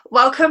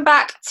Welcome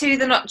back to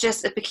the Not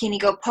Just a Bikini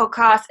Girl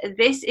podcast.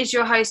 This is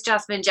your host,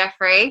 Jasmine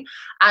Jeffrey,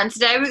 and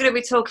today we're going to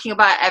be talking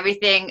about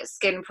everything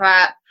skin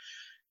prep,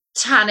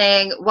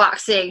 tanning,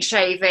 waxing,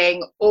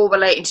 shaving, all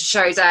relating to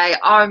show day.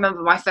 I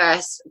remember my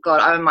first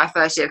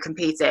year of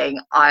competing.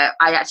 I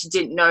actually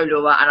didn't know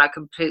Laura, and I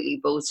completely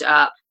balled it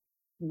up.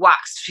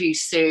 Waxed too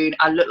soon.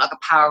 I looked like a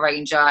Power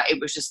Ranger.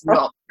 It was just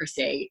not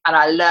pretty, and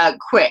I learned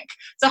quick.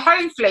 So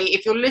hopefully,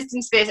 if you're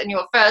listening to this and you're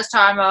a first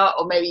timer,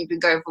 or maybe you've been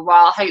going for a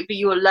while, hopefully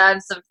you will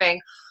learn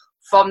something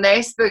from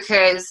this,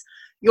 because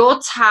your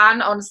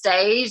tan on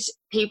stage,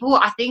 people,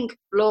 I think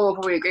Laura will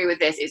probably agree with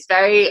this, it's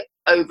very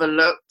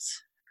overlooked.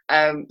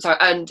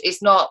 And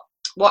it's not,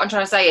 what I'm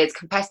trying to say is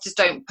competitors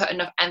don't put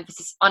enough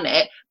emphasis on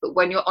it, but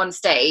when you're on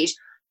stage,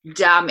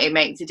 damn, it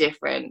makes a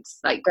difference.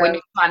 Like when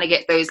you're trying to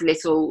get those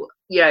little,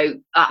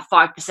 at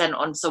 5%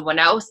 on someone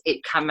else,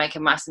 it can make a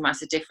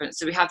massive difference.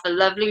 So we have the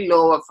lovely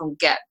Laura from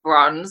Get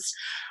Bronzed,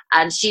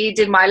 and she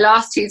did my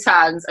last two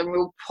tans, and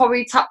we'll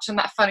probably touch on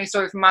that funny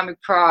story from Miami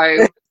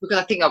Pro because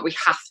I think that we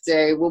have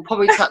to. We'll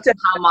probably touch on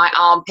how my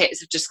armpits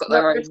have just got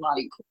their own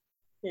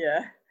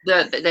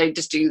they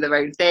just do their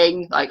own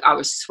thing. Like I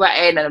was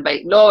sweating, and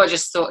Laura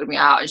just sorted me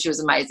out, and she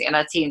was amazing, and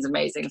her team's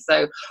amazing.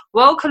 So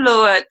welcome,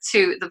 Laura,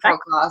 to the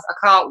podcast. I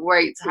can't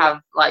wait to have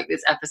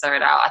this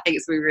episode out. I think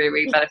it's going to be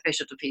really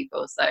beneficial to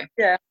people. So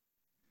yeah,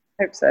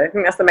 I hope so. I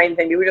think that's the main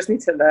thing. People just need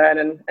to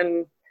learn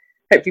and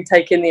hopefully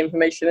take in the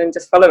information and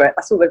just follow it.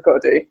 That's all they've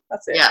got to do.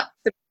 That's it. Yeah.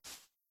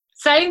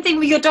 Same thing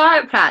with your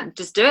diet plan.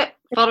 Just do it.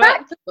 Follow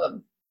it.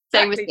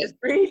 Same with just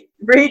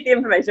read the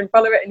information,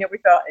 follow it, and you'll be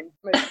starting.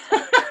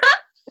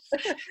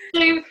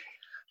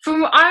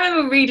 So, I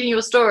remember reading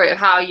your story of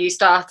how you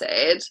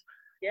started.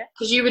 Yeah.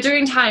 Because you were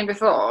doing tanning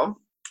before,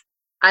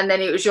 and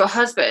then it was your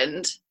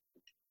husband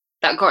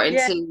that got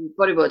into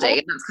bodybuilding,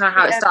 and that's kind of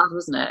how it started,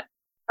 wasn't it?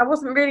 I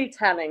wasn't really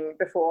tanning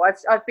before.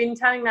 I've been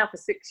tanning now for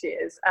 6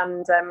 years,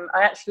 and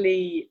I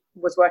actually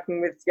was working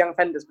with young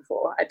offenders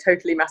before. A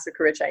totally massive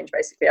career change,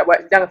 basically. I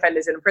worked with young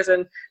offenders in a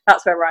prison.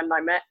 That's where Ryan and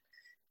I met,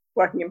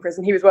 working in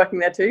prison. He was working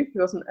there too. He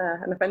wasn't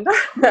an offender.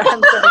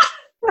 And,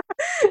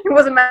 he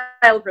was a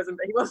male prison,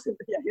 but he wasn't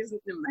an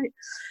inmate.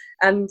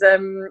 And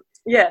so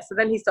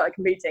then he started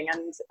competing,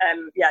 and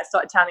I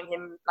started tanning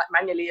him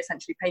manually,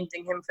 essentially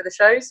painting him for the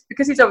shows,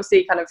 because he's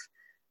obviously kind of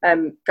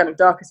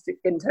darker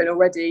skin tone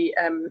already.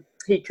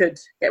 He could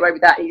get away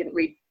with that. He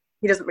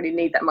doesn't really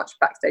need that much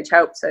backstage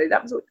help, so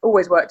that was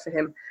always worked for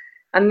him.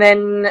 And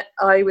then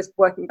I was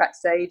working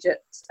backstage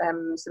at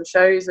some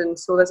shows and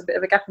saw there's a bit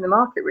of a gap in the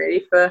market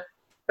really for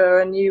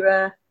a new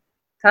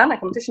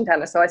competition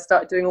tanner. So I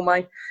started doing all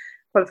my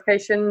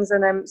qualifications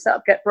and set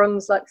up Get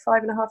Bronzed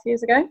 5.5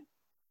 years ago.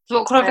 So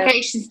what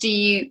qualifications did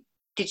you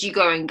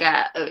go and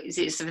get? Is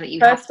it something that you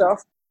first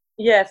off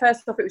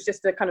it was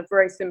just a kind of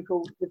very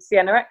simple with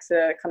Sienna X,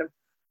 a kind of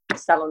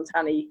salon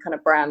tanny kind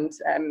of brand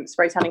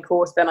spray tanning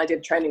course. Then I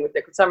did training with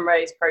Liquid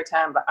Sunrays, Pro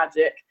Tan, Black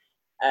Magic.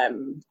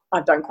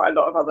 I've done quite a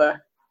lot of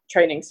other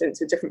training since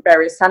with different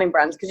various tanning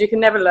brands, because you can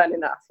never learn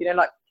enough. I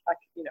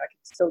could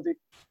still do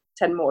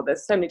 10 more.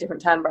 There's so many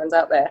different tan brands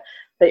out there.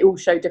 They all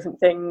show different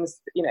things.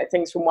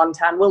 Things from one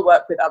tan will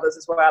work with others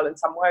as well, and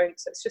some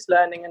won't. So it's just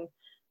learning and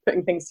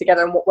putting things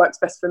together, and what works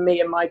best for me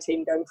and my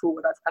team going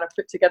forward, I've kind of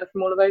put together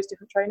from all of those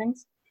different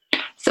trainings.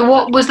 So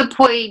what was the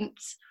point?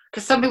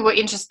 Because some people were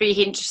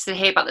interested to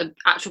hear about the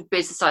actual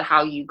business side,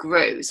 how you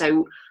grew.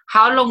 So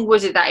how long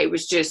was it that it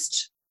was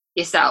just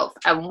yourself,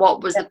 and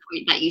what was the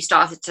point that you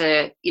started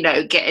to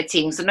get a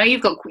team? So now you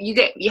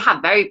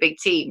have very big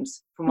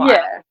teams from what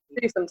I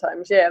do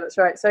sometimes. Yeah, that's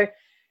right. So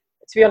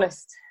to be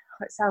honest,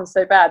 it sounds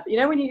so bad, but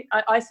when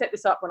I set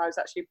this up when I was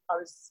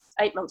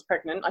 8 months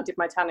pregnant. I did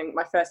my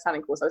first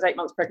tanning course. I was 8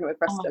 months pregnant with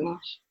Preston,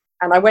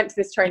 and I went to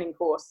this training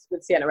course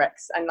with Sienna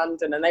X in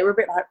London, and they were a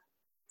bit like,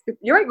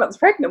 "You're 8 months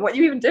pregnant, what are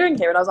you even doing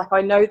here?" And I was like,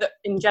 I know that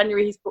in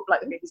January he's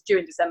due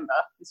in December.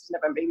 This was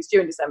November. He was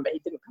due in December. He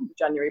didn't come to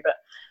January, but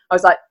I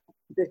was like,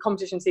 the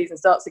competition season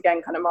starts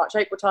again kind of March,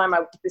 April time.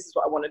 This is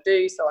what I want to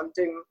do, so I'm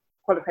doing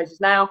qualifications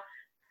now.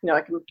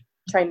 I can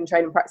train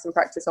and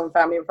practice on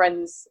family and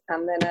friends,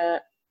 and then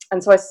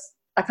and so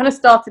I kind of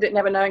started it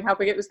never knowing how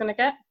big it was going to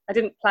get. I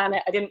didn't plan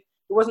it. It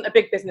wasn't a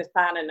big business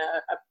plan, and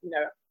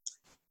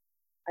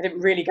I didn't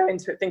really go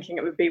into it thinking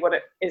it would be what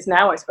it is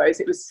now. I suppose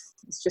it's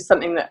just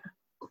something that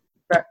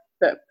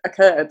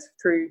occurred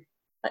through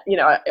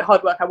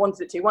hard work. I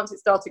wanted it to. Once it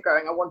started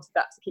growing, I wanted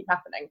that to keep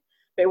happening,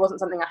 but it wasn't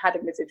something I had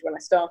envisaged when I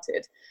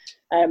started.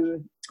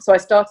 So I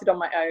started on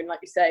my own,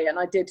 like you say, and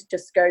I did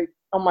just go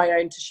on my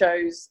own to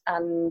shows,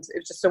 and it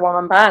was just a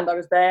one-man band. I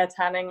was there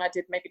tanning. I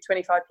did maybe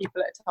 25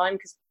 people at a time,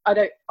 because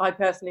I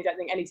personally don't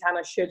think any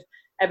tanner should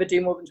ever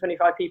do more than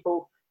 25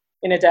 people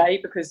in a day,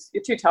 because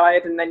you're too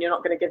tired, and then you're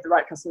not going to give the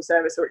right customer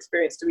service or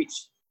experience to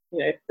each,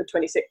 the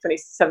 26th,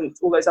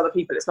 27th, all those other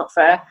people. It's not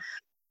fair.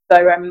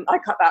 So I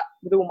cut that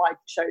with all my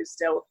shows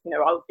still.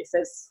 If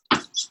there's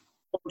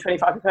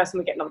 25 per person,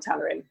 we get another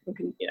tanner in and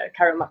can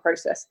carry on that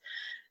process.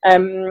 I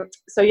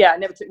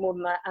never took more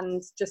than that,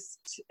 and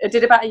I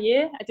did about a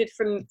year. I did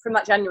from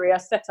that January. I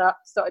set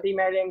up, started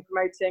emailing,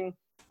 promoting,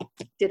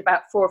 did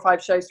about 4 or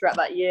 5 shows throughout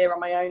that year on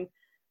my own.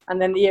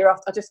 And then the year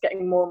after, I was just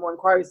getting more and more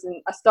inquiries,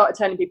 and I started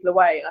turning people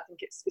away. And I think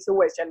it's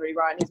always generally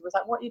Ryan. He was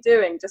like, "What are you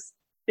doing? Just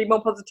be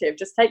more positive.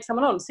 Just take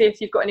someone on. See if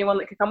you've got anyone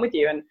that could come with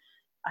you." And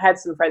I had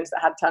some friends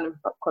that had tanning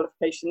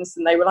qualifications,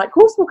 and they were like, "Of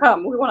course we'll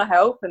come. We want to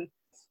help." And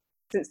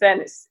since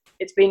then,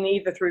 it's been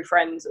either through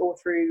friends or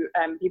through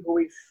people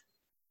we've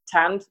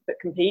tanned that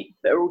compete,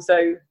 that are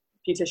also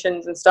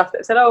beauticians and stuff, that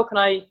have said, "Oh, can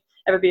I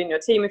ever be in your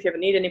team if you ever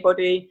need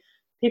anybody?"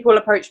 People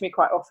approach me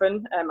quite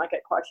often. I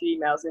get quite a few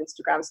emails on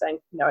Instagram saying,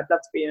 I'd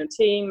love to be in a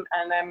team.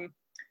 And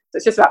so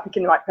it's just about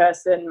picking the right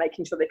person,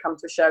 making sure they come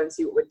to a show and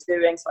see what we're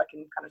doing, so I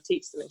can kind of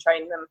teach them and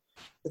train them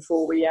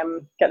before we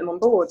get them on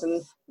board.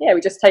 And yeah, we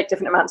just take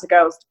different amounts of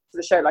girls to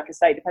the show, like I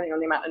say, depending on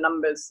the amount of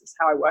numbers. Is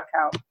how I work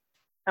out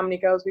how many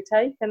girls we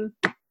take, and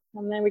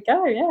there we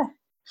go. Yeah.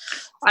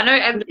 I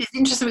know it's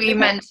interesting what you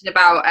mentioned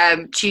about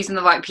choosing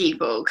the right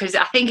people, because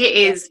I think it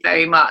is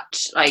very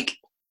much like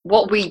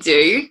what we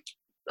do,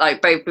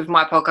 like both with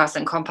my podcast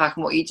and Compact,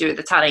 and what you do with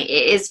the tanning.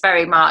 It is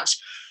very much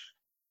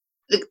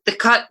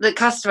the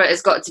customer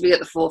has got to be at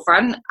the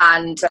forefront,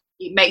 and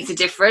it makes a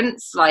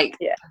difference, like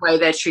the way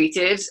they're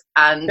treated.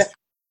 And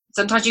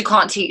sometimes you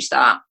can't teach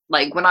that.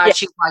 Like when I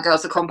choose my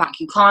girls for Compact,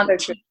 you can't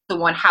teach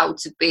someone how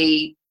to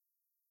be,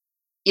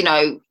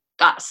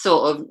 that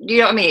sort of, you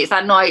know what I mean?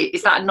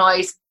 It's that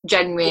nice,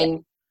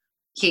 genuine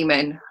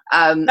human,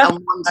 and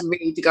one to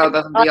really to go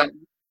above and beyond.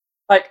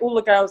 Like all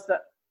the girls that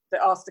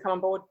asked to come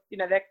on board,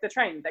 they're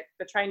trained.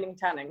 They're trained in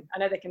tanning. I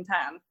know they can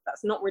tan.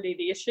 That's not really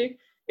the issue.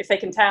 If they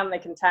can tan, they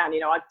can tan.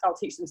 I'll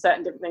teach them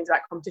certain different things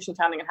about competition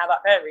tanning and how that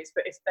varies.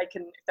 But if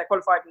they're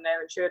qualified and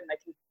they're insured and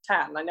they can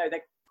tan, I know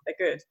they're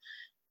good.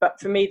 But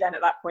for me, then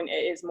at that point, it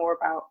is more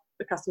about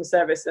the customer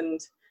service and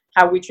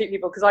how we treat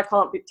people, because I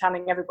can't be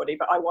tanning everybody,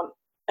 but I want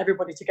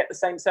everybody to get the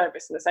same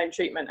service and the same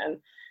treatment.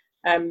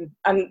 And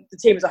the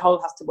team as a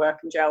whole has to work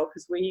and gel,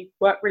 because we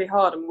work really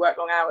hard and we work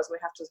long hours, and we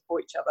have to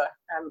support each other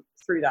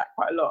through that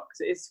quite a lot,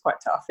 because it is quite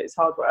tough. It's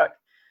hard work.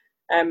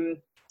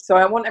 So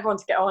I want everyone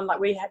to get on. Like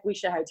we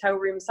share hotel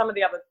rooms. Some of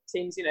the other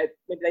teams,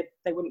 maybe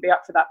they wouldn't be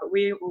up for that, but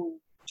we all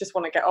just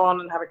want to get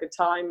on and have a good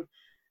time.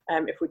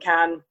 If we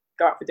can,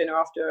 go out for dinner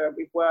after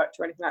we've worked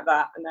or anything like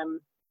that, and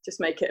just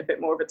make it a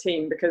bit more of a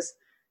team, because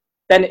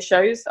then it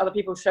shows. Other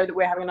people show that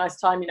we're having a nice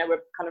time.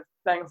 We're kind of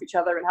playing off each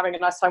other and having a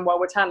nice time while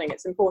we're tanning.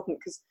 It's important,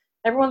 because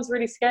everyone's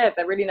really scared.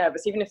 They're really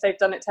nervous. Even if they've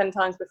done it 10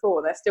 times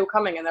before, they're still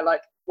coming and they're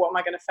like, what am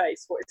I going to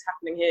face? What is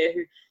happening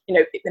here?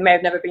 They may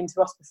have never been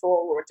to us before,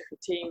 or a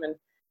different team.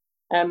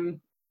 And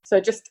so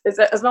just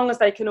as long as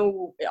they can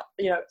all,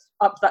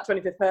 up to that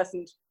 25th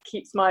person,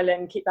 keep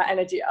smiling, keep that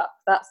energy up.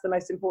 That's the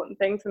most important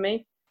thing for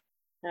me,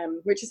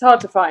 which is hard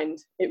to find.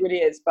 It really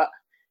is. But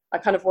I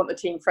kind of want the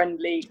team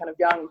friendly, kind of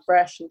young,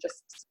 fresh, and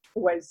just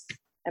always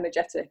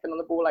energetic and on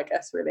the ball, I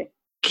guess, really.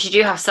 Because you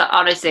do have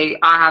honestly,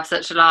 I have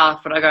such a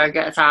laugh when I go and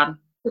get a tan.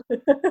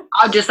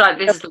 I'm just like,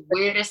 this is the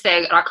weirdest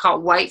thing, and I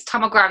can't wait to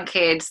tell my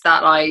grandkids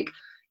that, like,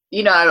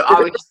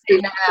 I was just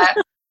in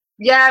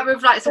there,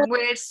 with like some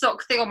weird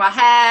sock thing on my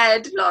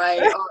head,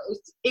 like,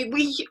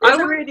 it's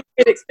a really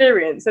good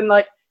experience, and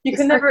like you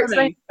can never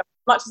explain it. As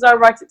much as I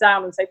write it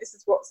down and say this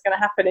is what's going to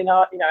happen in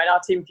our, in our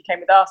team if you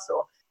came with us,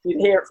 or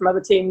you'd hear it from other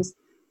teams,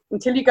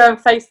 until you go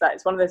and face that,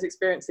 it's one of those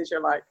experiences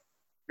you're like,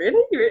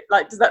 really?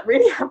 Like, does that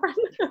really happen?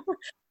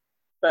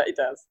 But it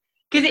does.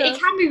 Because it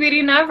can be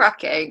really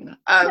nerve-wracking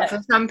for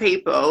some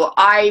people.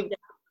 I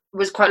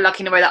was quite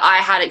lucky in a way that I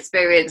had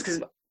experience,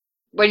 because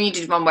when you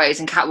did runways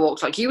and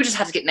catwalks, like, you just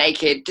had to get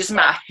naked, doesn't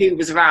matter who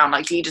was around,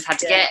 like, you just had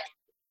to get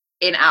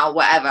in, out,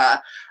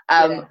 whatever.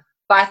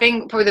 But I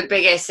think probably the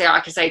biggest thing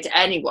I could say to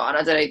anyone,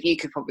 I don't know if you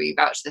could probably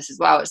vouch for this as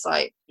well, it's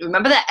like,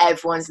 remember that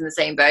everyone's in the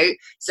same boat.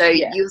 So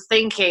you're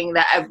thinking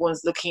that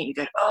everyone's looking at you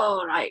going,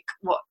 oh, like,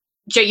 what?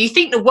 Joe, you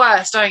think the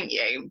worst, don't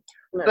you?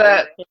 No,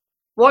 but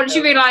once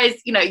you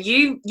realise,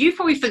 you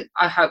probably think,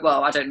 I hope,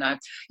 well, I don't know.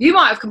 You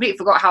might have completely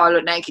forgot how I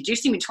look naked. You've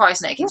seen me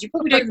twice naked. You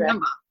probably don't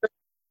remember.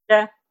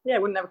 Yeah,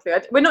 wouldn't have a clue.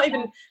 We're not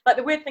even, like,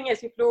 the weird thing is,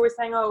 people are always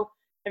saying, oh,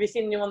 have you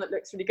seen anyone that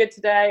looks really good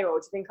today? Or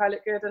do you think I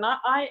look good? And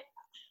I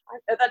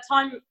at that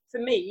time, for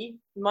me,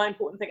 my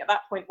important thing at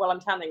that point while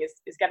I'm tanning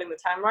is getting the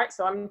tan right.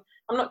 So I'm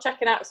not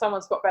checking out if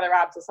someone's got better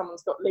abs or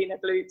someone's got leaner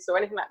glutes or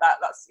anything like that.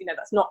 That's,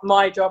 that's not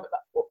my job at that,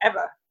 or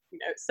ever.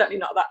 It's certainly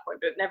not at that point,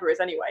 but it never is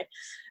anyway.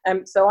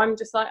 So I'm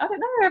just like, I don't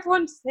know,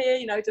 everyone's here,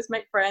 just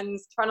make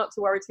friends, try not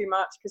to worry too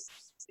much, because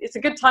it's a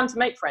good time to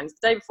make friends.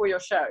 The day before your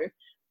show,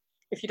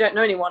 if you don't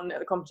know anyone at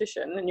the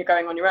competition and you're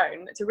going on your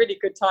own, it's a really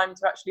good time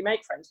to actually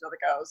make friends with other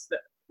girls that,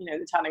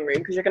 the tanning room,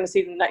 because you're going to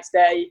see them the next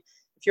day.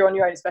 If you're on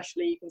your own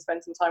especially, you can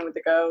spend some time with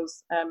the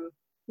girls.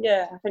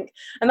 I think,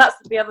 and that's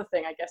the other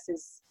thing, I guess,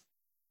 is,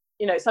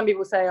 some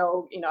people say,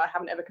 oh, I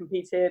haven't ever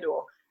competed,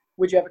 or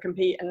would you ever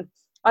compete? And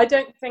I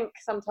don't think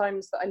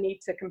sometimes that I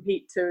need to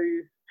compete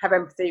to have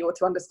empathy or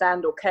to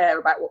understand or care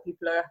about what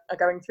people are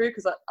going through,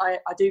 because I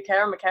do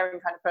care. I'm a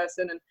caring kind of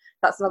person, and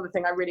that's another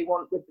thing I really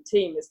want with the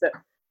team, is that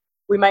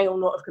we may all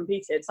not have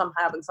competed, some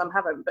have and some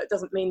haven't, but it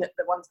doesn't mean that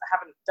the ones that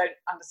haven't don't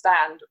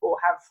understand or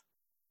have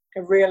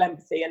a real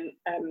empathy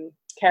and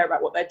care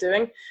about what they're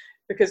doing,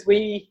 because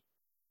we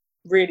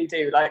really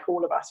do, like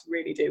all of us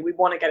really do. We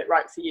want to get it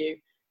right for you.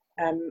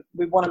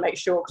 We want to make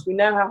sure, because we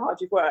know how hard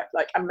you've worked.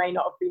 Like, I may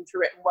not have been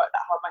through it and worked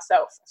that hard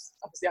myself.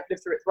 Obviously, I've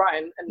lived through it with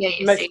Ryan,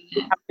 and most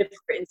people have lived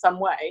through it in some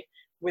way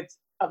with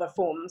other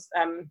forms.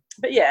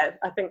 But yeah,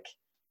 I think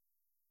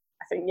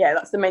yeah,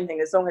 that's the main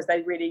thing. As long as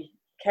they really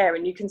care,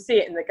 and you can see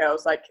it in the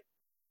girls, like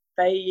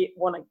they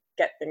want to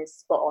get things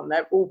spot on.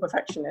 They're all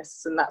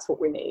perfectionists, and that's what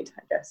we need,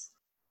 I guess.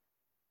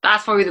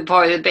 That's probably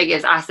the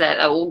biggest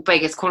asset or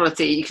biggest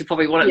quality you could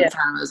probably want at the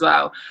time as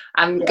well.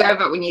 And going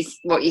back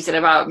what you said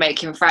about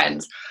making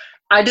friends,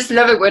 I just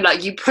love it when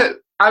like you put.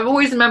 I've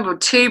always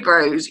remembered Two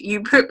Bros.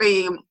 You put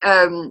me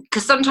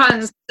because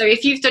sometimes, so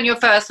if you've done your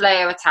first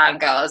layer of tan,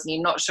 girls, and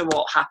you're not sure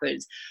what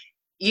happens,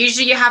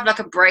 usually you have like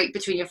a break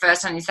between your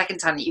first tan and your second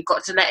tan that you've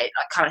got to let it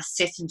like kind of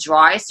sit and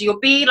dry. So you'll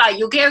be like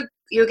you'll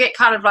get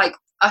kind of like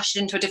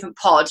ushered into a different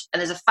pod, and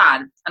there's a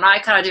fan, and I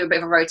kind of do a bit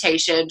of a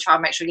rotation, try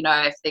and make sure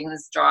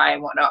everything's dry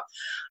and whatnot.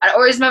 And I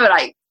always remember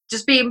like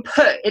just being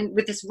put in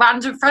with this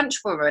random French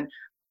woman,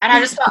 and I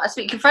just started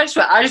speaking French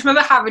to her. I just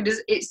remember having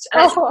this. It's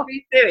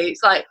really silly.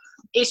 It's like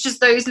it's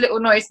just those little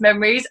nice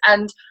memories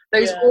and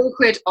those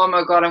awkward. Oh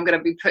my god, I'm going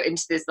to be put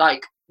into this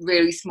like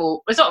really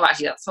small. It's not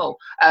actually that small.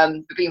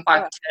 But being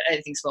 5'10",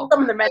 anything small.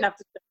 Some of the men have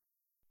to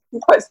be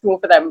quite small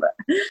for them, but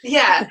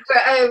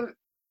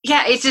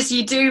yeah, it's just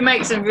you do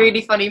make some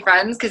really funny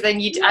friends because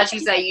then you, as you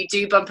say, you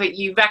do bump it.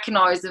 You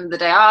recognise them the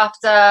day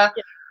after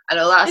and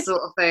all that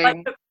sort of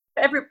thing.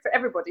 Like for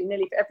everybody,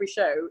 nearly for every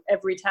show,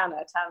 every tanner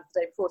tans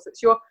the day before. So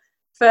it's your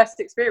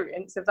first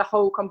experience of the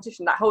whole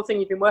competition, that whole thing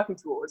you've been working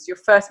towards. Your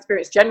first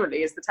experience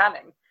generally is the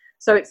tanning.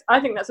 So I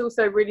think that's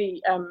also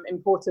really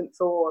important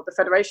for the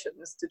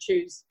federations to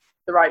choose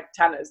the right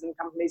tanners and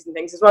companies and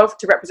things as well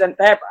to represent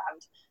their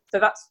brand. So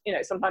that's,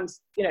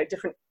 sometimes,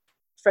 different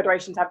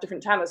federations have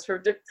different tanners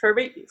for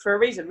a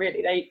reason,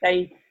 really.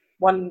 They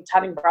one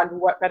tanning brand will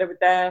work better with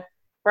their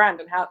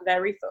brand and how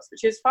their ethos,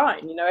 which is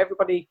fine.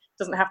 Everybody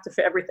doesn't have to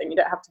fit everything. You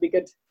don't have to be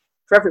good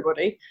for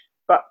everybody,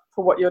 but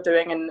for what you're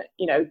doing and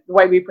the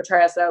way we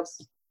portray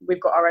ourselves,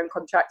 we've got our own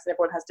contracts and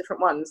everyone has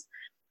different ones,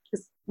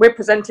 because we're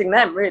presenting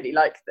them really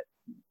like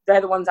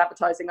they're the ones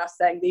advertising us,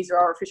 saying these are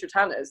our official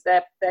tanners.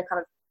 They're kind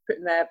of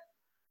putting their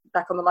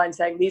back on the line,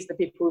 saying these are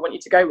the people we want you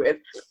to go with.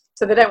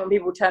 So they don't want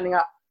people turning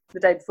up the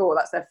day before.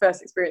 That's their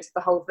first experience of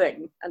the whole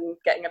thing and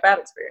getting a bad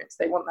experience.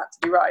 They want that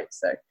to be right.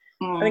 So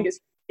I think it's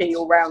key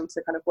all round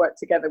to kind of work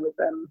together with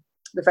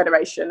the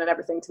federation and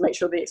everything to make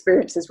sure the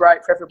experience is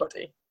right for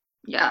everybody.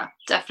 Yeah,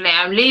 definitely.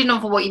 I'm leading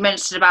on for what you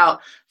mentioned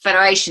about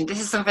federation.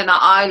 This is something that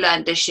I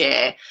learned this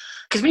year,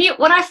 because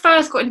when I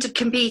first got into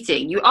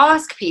competing, you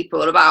ask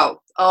people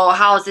about, oh,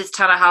 how's this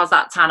tanner, how's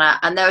that tanner,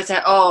 and they would say,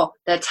 oh,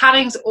 their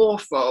tanning's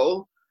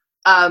awful,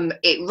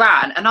 it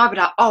ran, and I'd be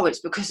like, oh, it's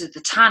because of the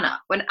tanner,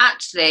 when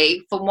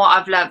actually from what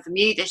I've learned from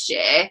you this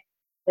year,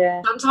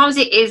 sometimes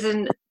it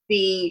isn't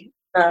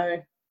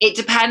it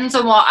depends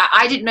on what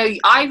I didn't know.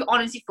 I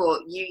honestly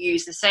thought you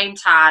use the same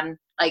tan,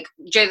 like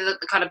the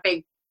kind of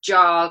big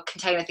jar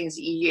container things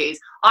that you use.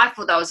 I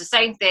thought that was the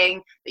same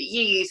thing that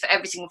you use for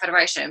every single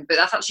federation, but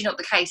that's actually not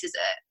the case, is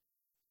it?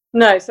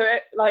 No, so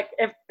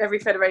every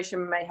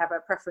federation may have a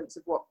preference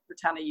of what the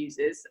tanner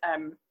uses,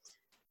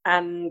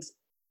 and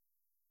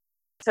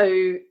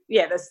so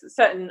there's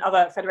certain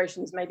other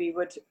federations maybe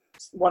would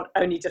want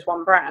only just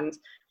one brand,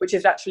 which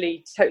is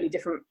actually totally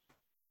different.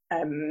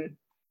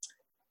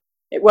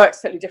 It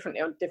works totally differently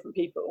on different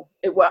people.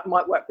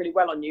 Might work really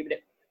well on you, but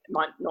it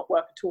might not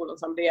work at all on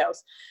somebody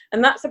else.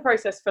 And that's a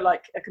process for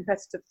like a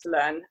competitor to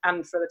learn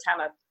and for the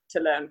tanner to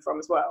learn from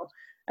as well.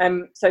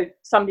 So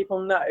some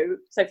people know,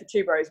 so for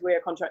Two Bros,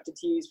 we're contracted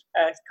to use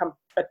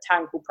a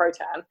tan called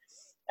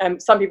Protan.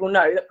 Some people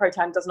know that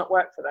Protan does not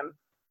work for them.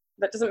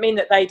 That doesn't mean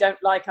that they don't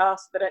like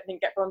us, they don't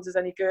think Get Bronze is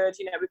any good.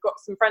 We've got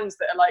some friends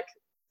that are like,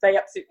 they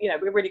absolutely,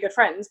 we're really good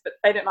friends, but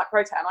they don't like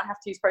Protan. I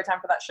have to use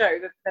Protan for that show.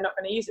 They're not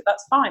going to use it.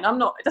 That's fine.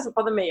 It doesn't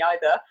bother me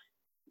either.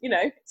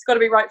 It's got to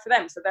be right for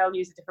them. So they'll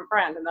use a different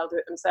brand and they'll do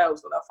it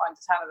themselves, or they'll find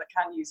a tanner that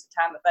can use the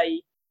tan that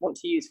they want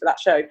to use for that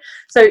show.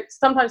 So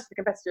sometimes for the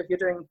competitor, if you're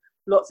doing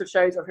lots of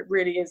shows, or if it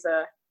really is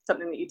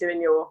something that you do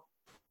in your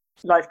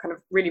life kind of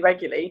really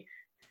regularly,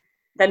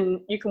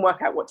 then you can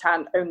work out what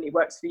tan only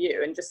works for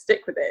you and just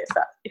stick with it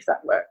if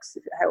that works,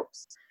 if it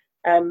helps.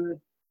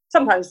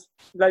 Sometimes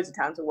loads of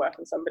tans will work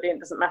on somebody and it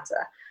doesn't matter.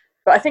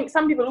 But I think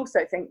some people also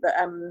think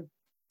that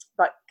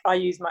like I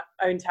use my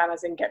own tan,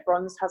 as in Get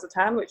Bronze has a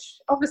tan, which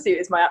obviously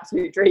is my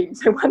absolute dream.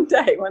 So one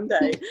day.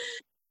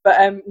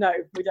 But no,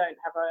 we don't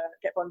have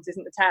Get Bronze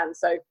isn't the tan.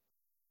 So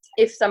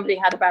if somebody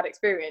had a bad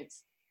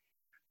experience,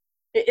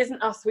 it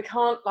isn't us. We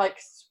can't like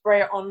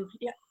spray it on.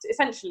 Yeah,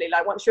 essentially,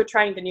 like once you're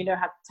trained and you know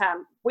how to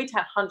tan, we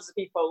tan hundreds of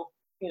people,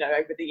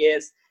 over the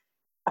years.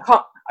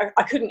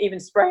 I couldn't even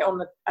spray it on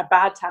a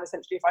bad tan.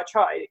 Essentially, if I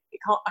tried,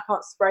 I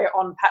can't spray it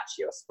on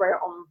patchy or spray it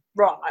on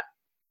wrong.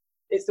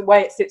 It's the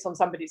way it sits on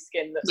somebody's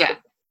skin that's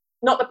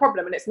not the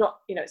problem, and it's not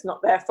it's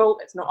not their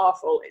fault. It's not our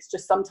fault. It's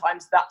just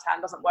sometimes that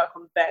tan doesn't work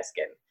on their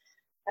skin,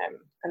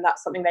 and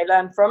that's something they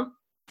learn from.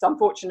 It's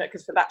unfortunate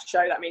because for that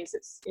show that means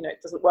it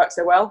doesn't work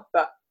so well,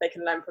 but they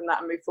can learn from that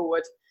and move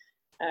forward.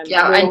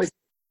 Yeah, we always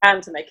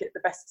can to make it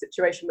the best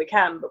situation we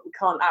can, but we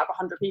can't out of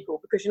 100 people,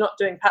 because you're not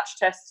doing patch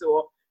tests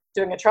or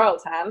doing a trial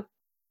tan.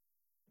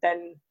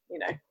 Then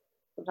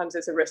sometimes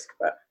there's a risk,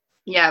 but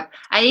yeah.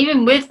 And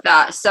even with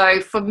that,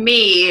 so for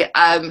me,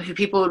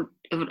 who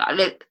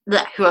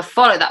have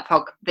followed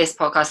this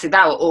podcast, so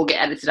that will all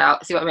get edited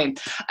out. See what I mean?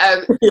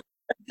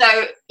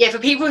 So yeah, for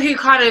people who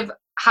kind of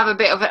have a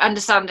bit of an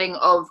understanding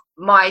of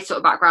my sort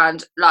of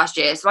background last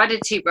year, so I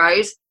did 2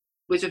 bros,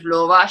 was with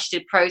Laura. She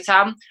did pro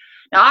tan.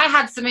 Now I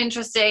had some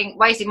interesting,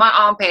 basically my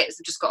armpits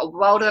have just got a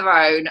world of their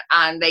own,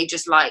 and they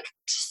just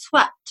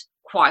swept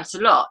quite a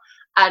lot.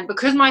 And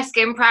because my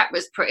skin prep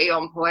was pretty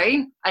on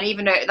point, and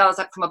even though that was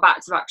from a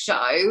back-to-back show,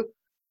 I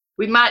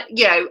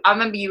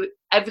remember you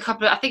every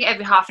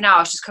half an hour I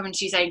was just coming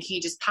to you saying, can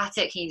you just pat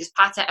it,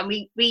 and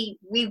we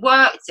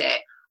worked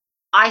it.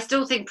 I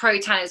still think pro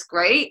tan is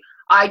great.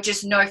 I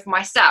just know for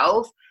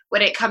myself,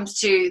 when it comes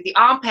to the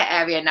armpit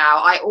area now,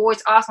 I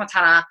always ask my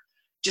tanner,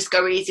 just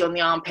go easy on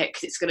the armpit,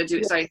 because it's going to do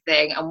its own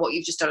thing, and what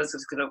you've just done is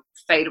just going to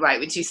fade away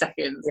in 2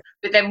 seconds.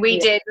 But then we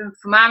did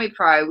for Miami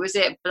Pro, was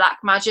it Black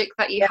Magic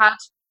that you had?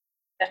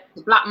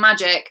 Black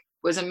Magic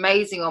was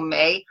amazing on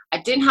me. I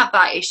didn't have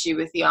that issue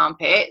with the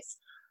armpits.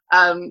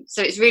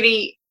 So it's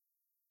really,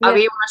 I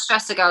really want to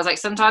stress to girls,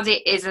 sometimes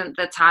it isn't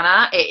the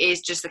tanner, it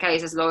is just the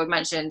case, as Laura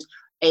mentioned,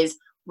 is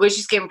was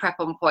your skin prep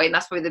on point?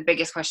 That's probably the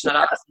biggest question I'd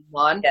ask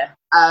someone.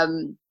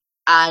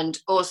 And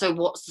also,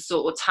 what's the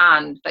sort of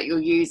tan that you're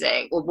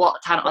using, or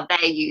what tan are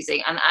they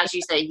using? And as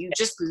you say, you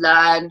just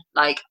learn.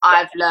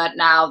 I've learned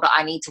now that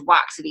I need to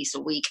wax at least a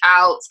week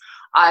out.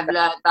 I've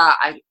learned that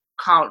I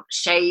can't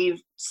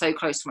shave so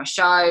close to my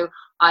show.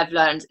 I've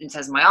learned in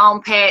terms of my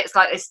armpits.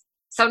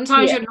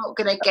 Sometimes you're not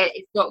gonna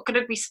it's not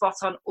gonna be spot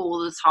on all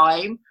the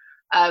time.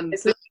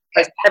 It's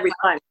every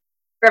time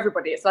for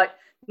everybody. It's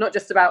not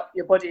just about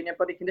your body and your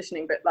body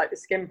conditioning, but the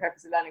skin prep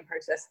is a learning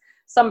process.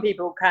 Some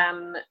people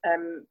can,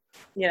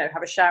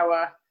 have a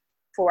shower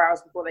 4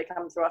 hours before they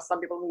come to us.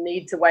 Some people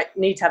need to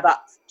have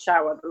that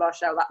shower, the last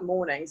shower that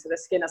morning, so the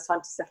skin has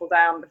time to settle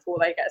down before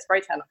they get a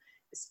spray tan.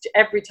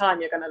 Every time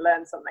you're going to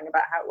learn something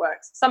about how it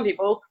works. Some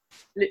people,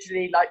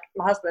 literally, like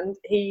my husband,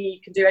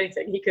 he can do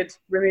anything. He could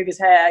remove his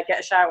hair,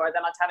 get a shower,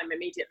 then I tan him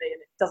immediately,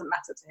 and it doesn't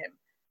matter to him.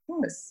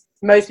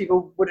 Most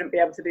people wouldn't be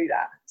able to do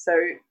that. So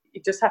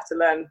you just have to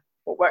learn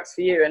what works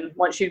for you, and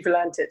once you've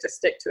learned it, just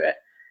stick to it.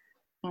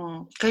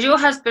 Because your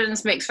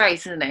husband's mixed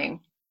race, isn't he?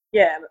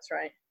 Yeah, that's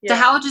right. So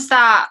how does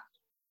that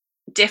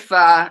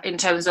differ in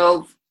terms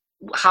of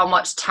how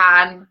much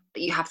tan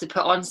that you have to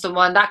put on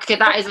someone? That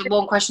is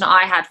one question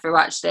I had for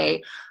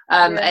actually.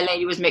 A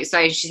lady was mixed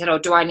race. She said, "Oh,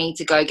 do I need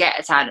to go get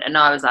a tan?" And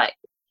I was like,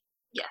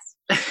 "Yes."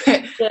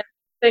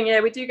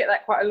 We do get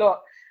that quite a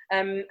lot,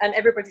 and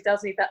everybody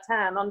does need that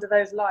tan under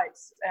those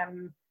lights.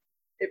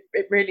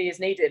 It really is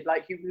needed.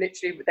 They would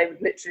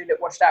literally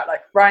look washed out.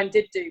 Ryan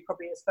did do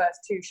probably his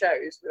first 2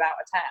 shows without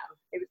a tan.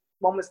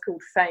 One was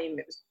called Fame.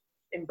 It was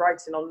in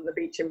Brighton, on the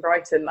beach in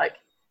Brighton,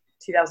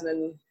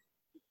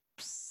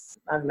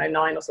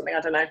 2009 or something, I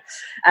don't know.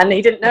 And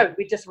he didn't know.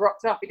 We just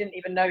rocked up. He didn't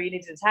even know he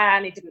needed a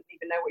tan. He didn't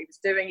even know what he was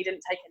doing. He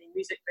didn't take any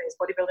music for his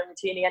bodybuilding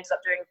routine. He ended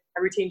up doing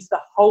a routine to the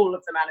whole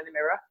of The Man in the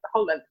Mirror, the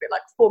whole length of it,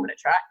 4-minute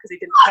track, because he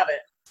didn't have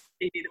it.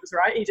 CD that was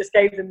right. He just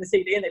gave them the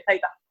CD and they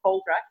played the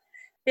whole track.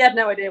 He had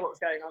no idea what was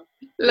going on.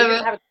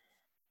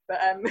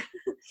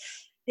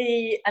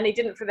 He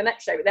didn't for the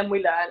next show. But then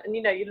we learned, and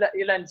you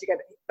learn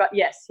together. But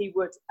yes, he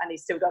would, and he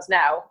still does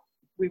now.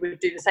 We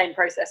would do the same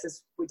process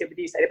as we did with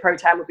you. Say the pro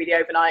tan would be the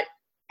overnight,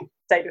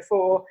 day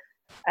before,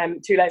 2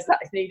 layers of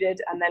that if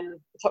needed, and then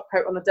the top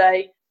coat on the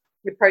day.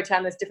 With pro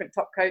tan, there's different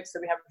top coats. So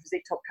we have a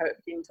physique top coat, a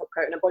bikini top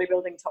coat, and a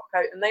bodybuilding top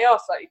coat, and they are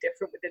slightly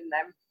different within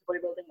them. The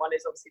bodybuilding one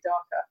is obviously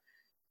darker,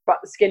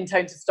 but the skin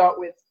tone to start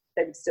with,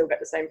 they would still get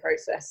the same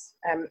process.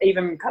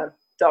 Even kind of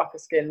darker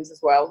skins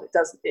as well. It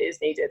is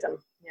needed.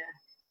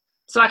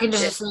 So I can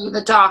just assume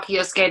the darker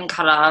your skin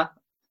colour,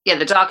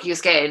 the darker your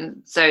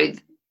skin, so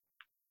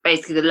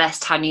basically the less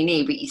tan you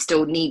need, but you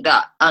still need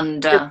that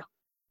undertone.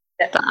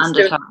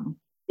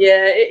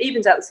 Yeah, it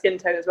evens out the skin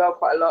tone as well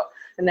quite a lot.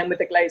 And then with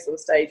the glaze on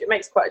stage, it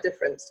makes quite a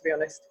difference, to be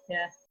honest.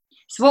 Yeah.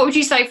 So what would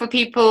you say for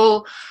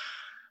people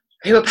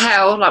who are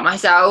pale like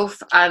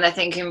myself and they're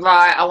thinking,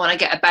 right, I want to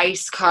get a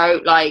base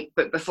coat,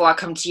 but before I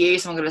come to you,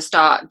 so I'm going to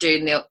start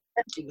doing the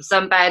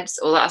sunbeds,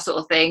 all that sort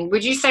of thing.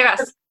 Would you say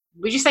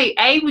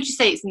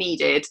it's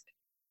needed?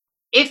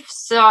 If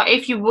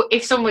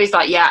somebody's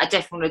like, yeah, I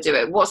definitely want to do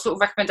it, what sort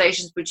of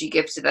recommendations would you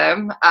give to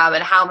them?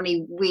 And how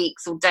many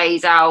weeks or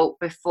days out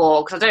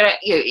before? Because I don't know,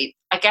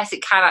 I guess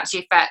it can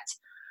actually affect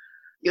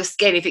your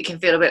skin if it can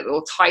feel a bit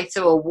more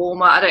tighter or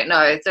warmer. I don't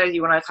know. So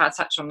you want to kind of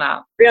touch on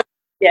that?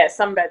 Yeah,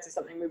 sunbeds is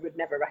something we would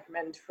never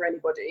recommend for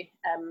anybody.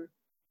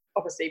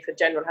 Obviously for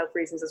general health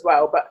reasons as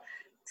well, but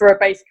for a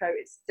base coat,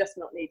 it's just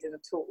not needed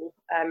at all.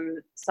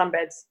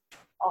 Sunbeds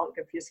aren't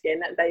good for your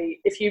skin.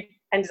 If you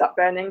ended up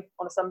burning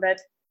on a sunbed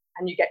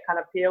and you get kind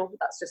of peel,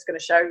 that's just going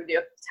to show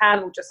your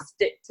tan will just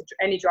stick to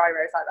any dry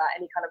areas like that,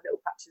 any kind of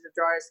little patches of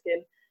drier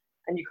skin,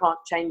 and you can't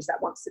change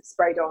that once it's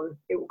sprayed on.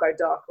 It will go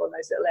darker on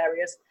those little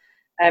areas.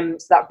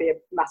 So that would be a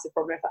massive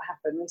problem if that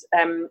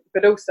happened.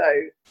 But also,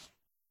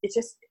 it's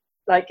just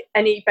like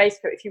any base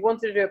coat. If you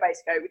wanted to do a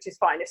base coat, which is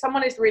fine. If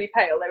someone is really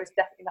pale, there is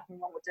definitely nothing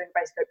wrong with doing a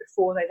base coat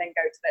before they then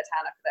go to their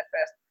tanner for their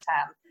first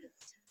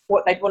tan.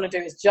 What they'd want to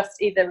do is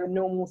just either a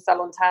normal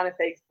salon tan if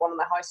they one on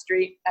the high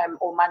street,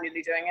 or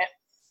manually doing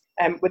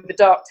it with the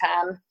dark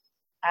tan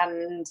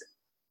and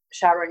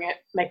showering it,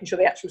 making sure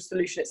the actual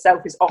solution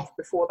itself is off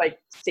before they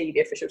see the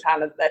official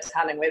tanner that they're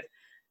tanning with.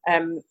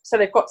 So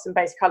they've got some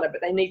base colour,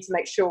 but they need to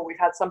make sure. We've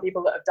had some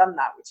people that have done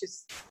that, which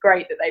is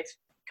great that they've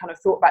kind of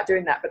thought about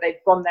doing that, but they've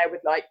gone there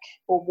with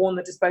or worn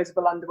the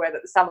disposable underwear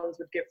that the salons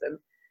would give them.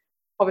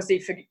 Obviously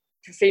for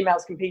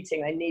females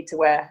competing, they need to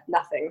wear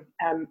nothing,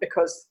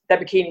 because their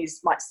bikinis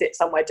might sit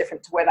somewhere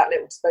different to where that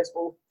little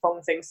disposable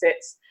thong thing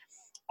sits.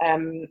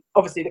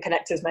 Obviously the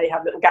connectors may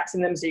have little gaps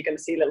in them, so you're going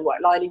to see a little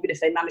white line, even if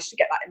they manage to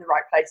get that in the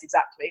right place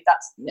exactly.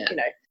 That's,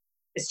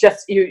 it's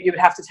just you would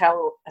have to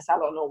tell a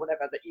salon or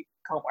whatever that you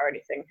can't wear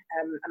anything,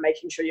 and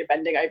making sure you're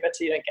bending over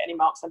so you don't get any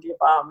marks under your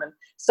bum and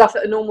stuff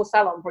that a normal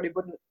salon probably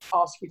wouldn't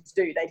ask you to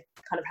do. They'd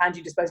kind of hand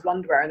you disposable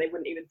underwear, and they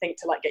wouldn't even think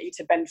to get you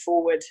to bend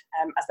forward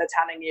as they're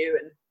tanning you,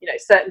 and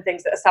certain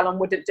things that a salon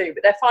wouldn't do.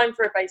 But they're fine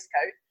for a base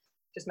coat,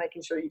 just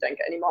making sure you don't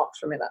get any marks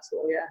from it. That's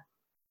all.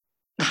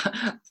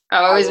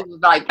 I always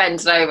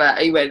bent over,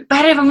 and you went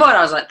bend even more, and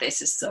I was like,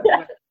 this is so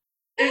funny.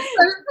 It's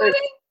so funny.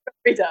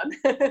 Be done.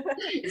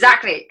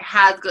 Exactly, it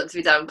has got to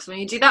be done, because when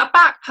you do that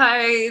back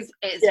pose,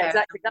 it's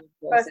exactly. That's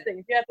the first thing.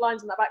 If you have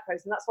lines on that back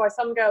pose, and that's why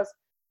some girls,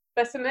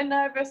 they're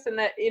nervous and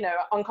they're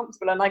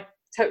uncomfortable, and I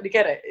totally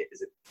get it.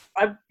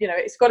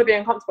 It's got to be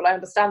uncomfortable. I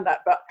understand that,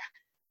 but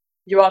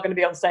you are going to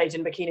be on stage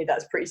in a bikini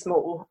that's pretty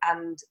small,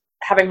 and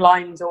having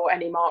lines or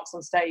any marks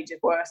on stage is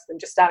worse than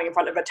just standing in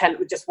front of a tent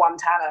with just one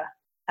tanner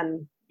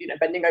and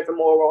bending over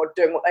more or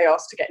doing what they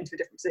ask to get into a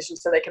different position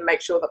so they can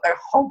make sure that their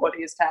whole body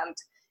is tanned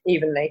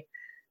evenly.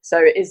 So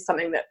it is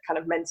something that kind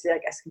of mentally, I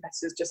guess,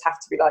 competitors just have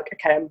to be like,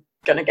 okay, I'm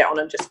going to get on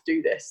and just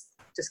do this,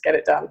 just get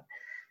it done.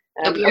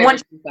 And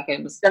once you've done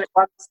it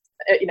once,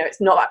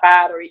 it's not that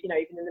bad, or even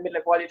in the middle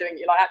of while you're doing it,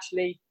 you're like,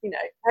 actually,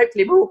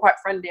 hopefully we're all quite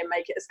friendly and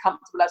make it as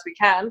comfortable as we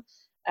can.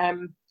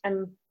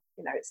 And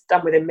it's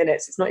done within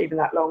minutes. It's not even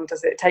that long,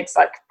 does it? It takes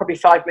probably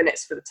 5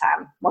 minutes for the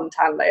one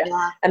tan layer,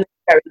 and then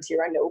go into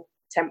your own little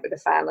tent with a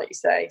fan, like you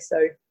say. So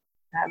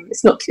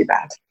it's not too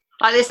bad.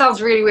 This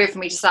sounds really weird for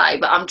me to say,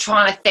 but I'm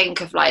trying to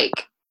think of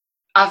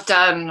I've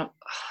done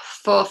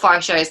 4 or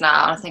 5 shows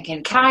now, and I'm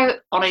thinking, can I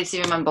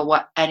honestly remember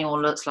what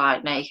anyone looks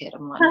like naked?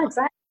 I'm like, no,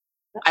 exactly.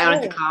 I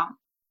honestly can't.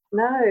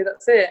 No,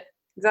 that's it.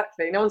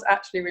 Exactly. No one's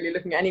actually really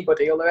looking at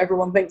anybody, although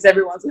everyone thinks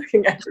everyone's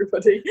looking at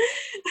everybody.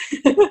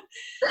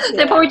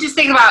 They're probably just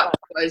thinking about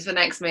what's the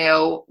next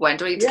meal, when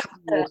do we need to come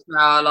water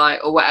now,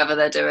 or whatever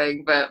they're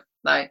doing. But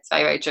no, it's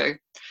very, very true.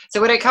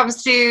 So when it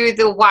comes to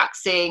the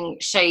waxing,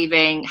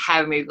 shaving,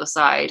 hair removal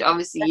side,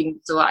 obviously you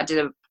saw I did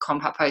a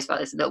compact post about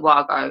this a little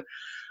while ago.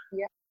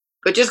 Yeah.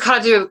 But just kind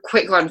of do a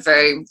quick run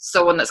through.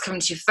 Someone that's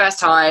coming to you first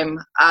time,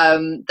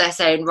 they're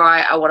saying,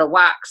 right, I want to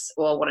wax,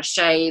 or I want to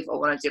shave, or I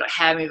want to do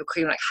hair removal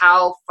cream.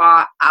 How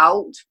far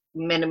out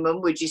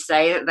minimum would you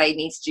say that they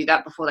need to do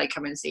that before they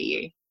come and see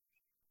you?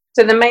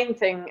 So the main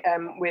thing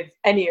with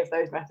any of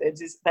those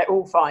methods is they're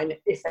all fine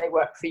if they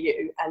work for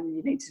you, and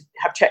you need to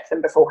have checked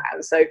them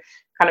beforehand. So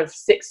kind of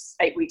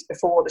 6-8 weeks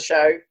before the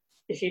show,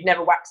 if you've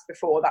never waxed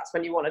before, that's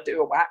when you want to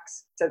do a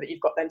wax, so that you've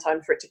got then time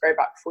for it to grow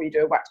back before you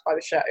do a wax by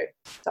the show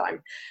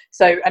time.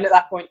 So, and at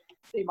that point,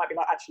 you might be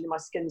like, actually, my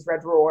skin's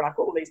red raw and I've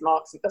got all these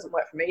marks, it doesn't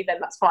work for me, then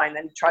that's fine.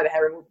 Then try the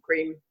hair removal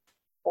cream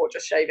or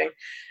just shaving.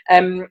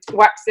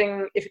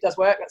 Waxing, if it does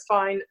work, that's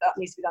fine. That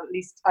needs to be done at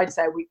least, I'd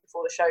say, a week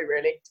before the show,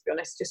 really, to be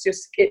honest. Just your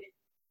skin,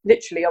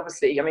 literally,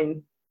 obviously,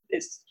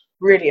 it's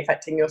really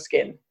affecting your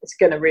skin. It's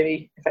going to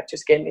really affect your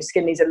skin. Your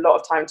skin needs a lot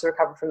of time to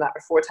recover from that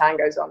before a tan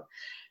goes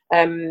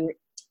on.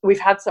 We've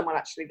had someone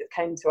actually that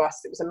came to us.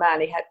 It was a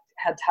man. He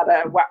had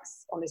a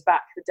wax on his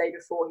back the day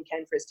before he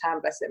came for his tan,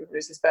 bless him. It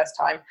was his first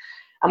time.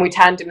 And we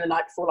tanned him the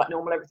night before like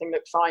normal. Everything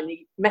looked fine.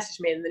 He messaged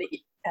me in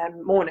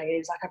the morning. And he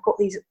was like, I've got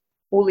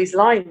all these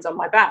lines on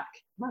my back.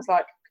 And I was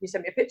like, can you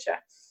send me a picture? And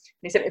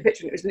he sent me a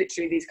picture, and it was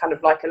literally these kind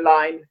of like a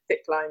line,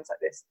 thick lines like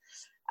this.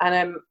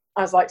 And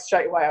I was like,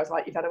 straight away, I was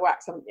like, you've had a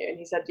wax, haven't you? And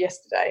he said,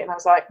 yesterday. And I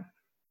was like,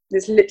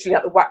 it's literally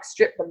at the wax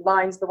strip, the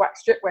lines, the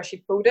wax strip where she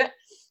pulled it.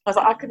 I was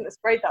like, I couldn't have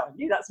sprayed that on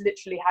you. That's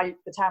literally how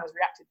the tan has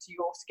reacted to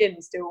your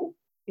skin still,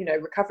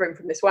 recovering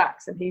from this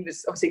wax. And he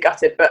was obviously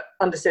gutted, but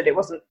understood it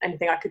wasn't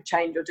anything I could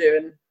change or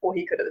do, or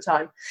he could at the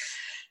time.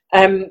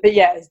 But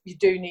yeah, you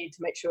do need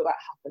to make sure that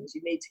happens.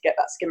 You need to get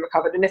that skin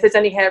recovered. And if there's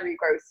any hair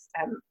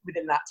regrowth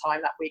within that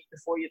time, that week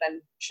before you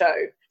then show,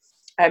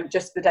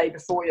 just the day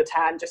before your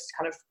tan, just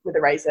kind of with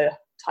a razor,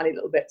 tiny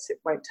little bits, it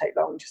won't take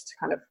long, just to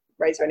kind of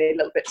razor any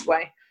little bits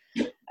away.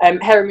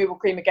 Hair removal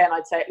cream, again,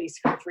 I'd say at least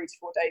kind of 3 to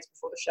 4 days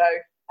before the show,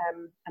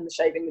 and the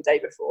shaving the day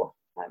before.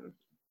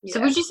 So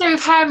would you say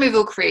with hair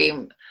removal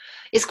cream,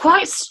 it's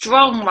quite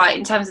strong,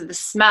 in terms of the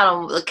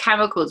smell and the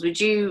chemicals? Would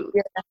you,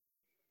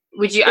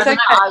 I don't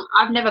know,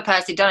 I've never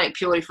personally done it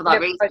purely for that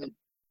reason.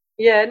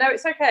 Yeah, no,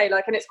 it's okay.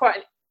 And it's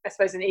quite I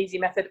suppose, an easy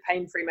method, a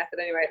pain-free method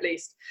anyway, at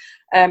least.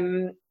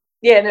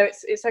 Yeah, no,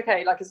 it's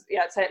okay. Like,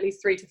 I'd say at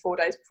least 3 to 4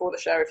 days before the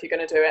show if you're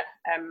going to do it.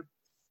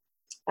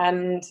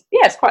 And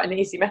yeah, it's quite an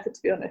easy method,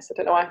 to be honest. I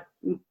don't know why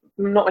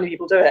not many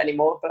people do it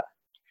anymore, but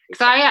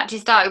because I actually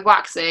started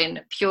waxing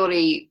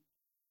purely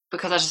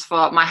because I just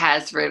thought my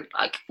hair's really,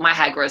 like, my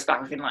hair grows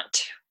back within like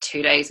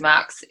 2 days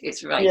max.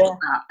 It's like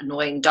that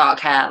annoying dark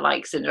hair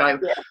like syndrome.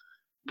 Yeah.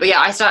 But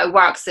yeah, I started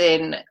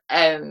waxing,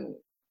 and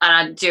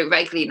I do it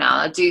regularly now.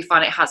 I do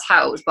find it has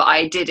helped, but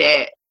I did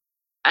it,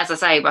 as I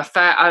say,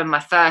 my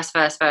first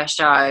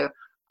show.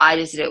 I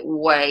just did it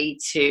way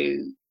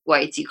too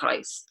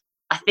close.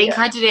 I think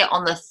I did it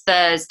on the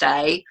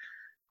Thursday,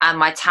 and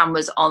my tan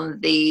was on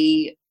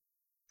the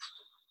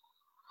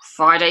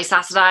Friday,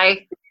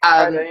 Saturday.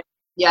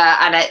 Yeah,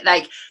 and it,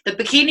 like, the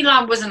bikini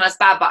line wasn't as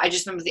bad, but I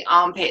just remember the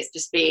armpits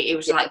it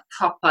was like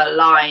proper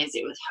lines.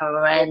 It was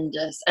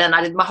horrendous. And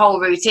I did my whole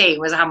routine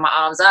was I had my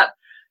arms up.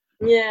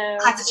 Yeah.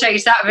 I had to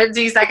change that within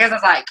 2 seconds. I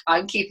was like,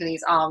 I'm keeping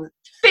these arms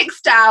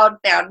fixed down.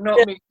 They are not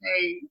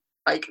moving.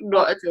 Like,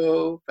 not at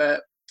all.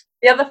 But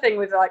the other thing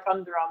with like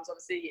underarms,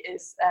 obviously,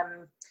 is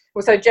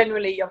also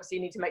generally, obviously,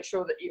 you need to make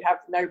sure that you have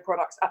no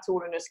products at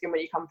all in your skin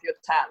when you come for your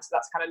tan. So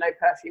that's kind of no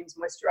perfumes,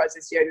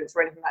 moisturizers, deodorants,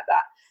 or anything like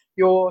that.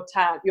 Your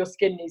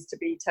skin needs to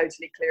be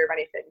totally clear of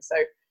anything. So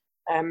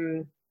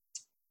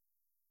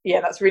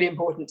yeah, that's really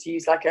important to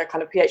use like a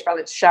kind of pH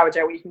balanced shower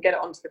gel where you can get it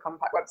onto the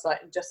Compact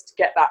website and just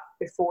get that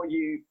before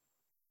you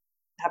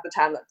have the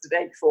tan the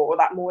day before or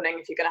that morning.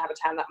 If you're going to have a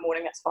tan that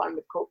morning, that's fine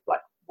with like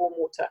warm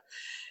water.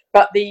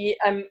 But the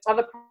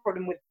other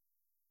problem with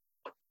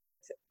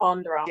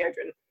underarm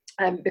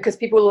deodorant, because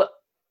people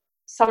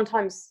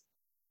sometimes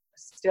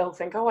still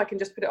think, oh, I can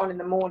just put it on in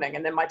the morning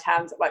and then my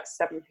tan's at like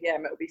 7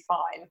 p.m. it'll be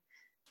fine.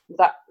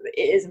 That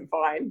it isn't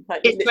fine.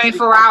 Like, it's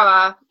 24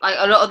 hour. Like,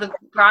 a lot of the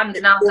brands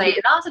now say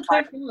that's a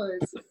 24 hours.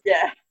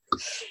 Yeah,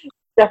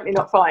 definitely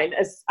not fine.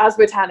 As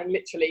we're tanning,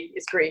 literally,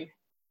 it's green,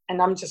 and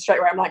I'm just straight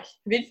away. I'm like, have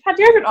you had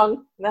deodorant on?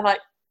 And they're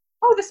like,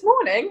 oh, this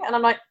morning, and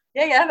I'm like,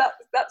 yeah,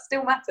 that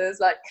still matters.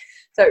 Like,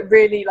 so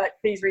really, like,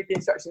 please read the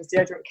instructions.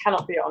 Deodorant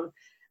cannot be on.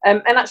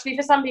 And actually,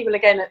 for some people,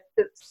 again,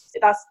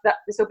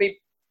 this will be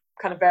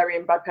kind of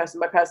varying by person,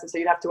 so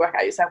you'd have to work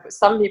out yourself. But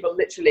some people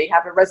literally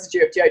have a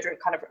residue of deodorant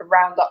kind of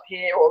around up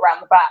here or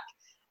around the back,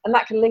 and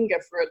that can linger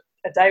for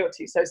a day or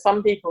two. So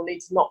some people need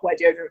to not wear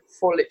deodorant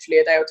for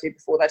literally a day or two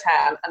before their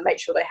tan, and make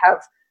sure they have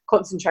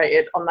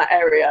concentrated on that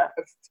area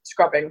of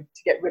scrubbing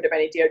to get rid of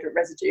any deodorant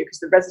residue, because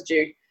the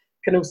residue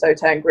can also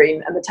turn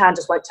green, and the tan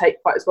just won't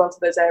take quite as well to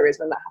those areas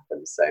when that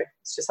happens. So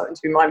it's just something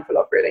to be mindful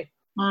of, really.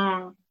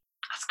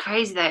 That's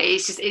crazy though.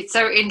 It's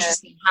so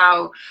interesting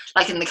how,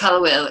 like, in the colour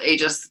wheel, it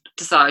just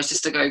decides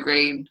just to go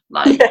green.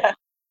 Like,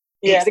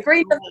 yeah, the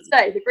green doesn't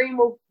stay. The green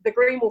will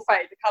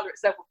fade. The colour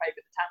itself will fade,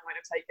 but the tan won't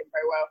have taken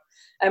very well.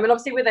 And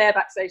obviously we're there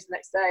backstage the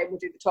next day, and we'll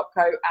do the top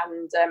coat,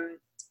 and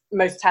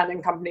most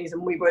tanning companies,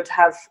 and we would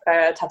have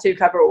a tattoo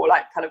cover or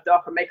like kind of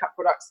darker makeup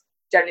products.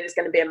 Generally, there's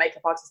going to be a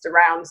makeup artist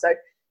around. So,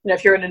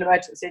 if you're in an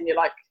emergency and you're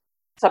like,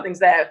 something's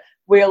there,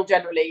 we'll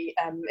generally,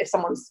 if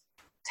someone's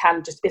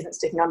tan just isn't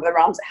sticking under their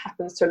arms, it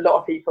happens to a lot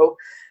of people,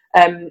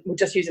 we'll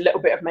just use a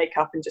little bit of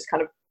makeup and just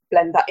kind of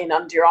blend that in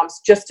under your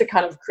arms, just to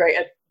kind of create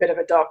a bit of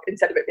a dark,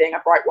 instead of it being a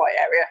bright white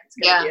area, it's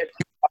going to be a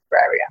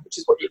darker area, which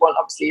is what you want,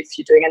 obviously, if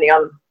you're doing any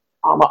arm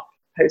up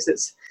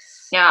poses.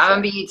 Yeah, I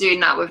remember you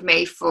doing that with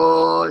me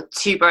for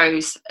Two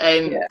Bros.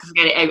 I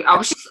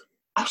was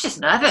just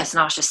nervous, and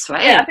I was just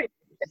sweating. Yeah, I think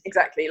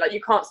exactly. Like,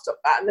 you can't stop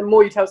that, and the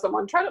more you tell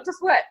someone try not to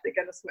sweat, they're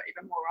going to sweat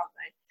even more, aren't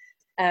they?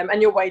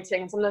 And you're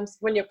waiting, and sometimes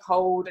when you're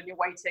cold and you're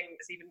waiting,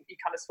 you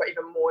kind of sweat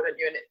even more, don't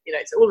you? And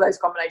it's all those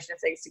combination of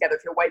things together.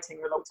 If you're waiting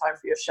a long time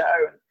for your show,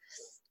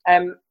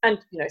 and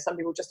some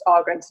people just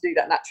are going to do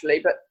that naturally.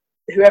 But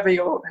whoever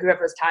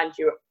has tanned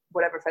you at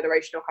whatever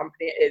federation or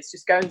company it is,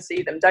 just go and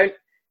see them. Don't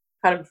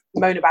kind of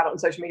moan about it on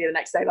social media the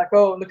next day, like,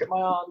 oh, look at my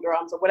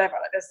underarms or whatever.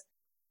 Like, there's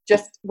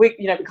just we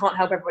can't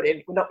help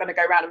everybody. We're not going to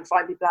go around and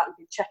find people out and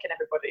be checking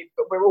everybody,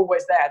 but we're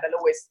always there. They'll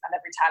always, and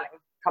every tanning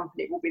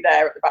company will be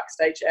there at the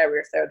backstage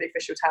area if they're the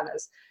official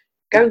tanners.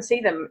 Go and see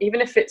them,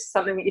 even if it's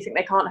something that you think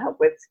they can't help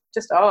with.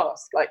 Just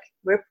ask. Like,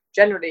 we're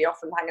generally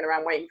often hanging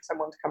around waiting for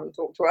someone to come and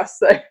talk to us,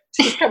 so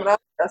just come and ask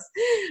us.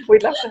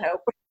 We'd love to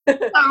help.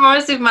 That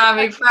reminds me of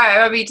Miami Pro.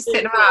 I mean, just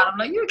sitting around. I'm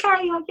like, you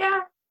okay? Like,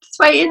 yeah, just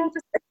waiting.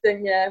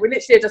 Yeah, we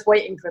literally are just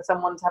waiting for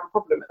someone to have a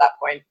problem at that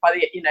point. By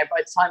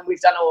the time we've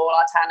done all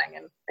our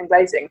tanning and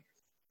glazing,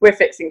 we're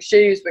fixing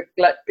shoes, we're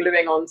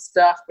gluing on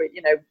stuff.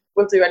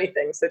 We'll do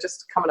anything. So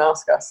just come and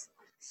ask us.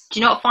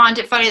 Do you not find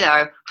it funny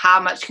though how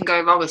much can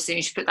go wrong as soon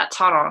as you put that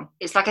tan on?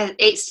 It's like I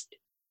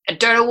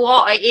don't know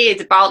what it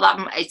is about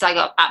that. It's like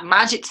a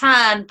magic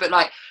tan, but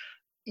like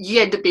you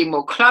end up being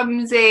more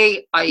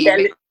clumsy. Like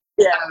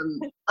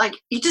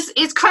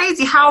it's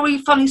crazy how many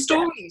funny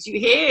stories you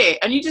hear,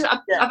 and you just I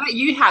bet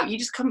you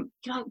just come,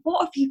 you're like,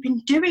 what have you been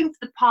doing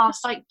for the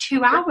past like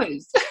 2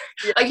 hours?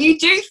 Like, you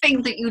do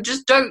things that you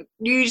just don't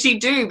usually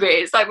do, but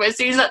it's like, as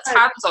soon as that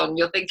tan's on,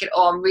 you're thinking,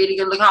 oh, I'm really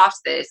gonna look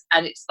after this,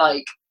 and it's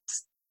like,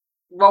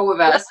 roll with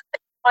us.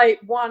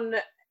 One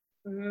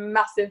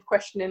massive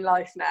question in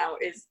life now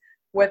is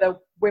whether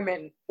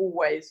women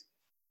always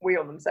wee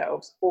on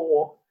themselves,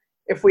 or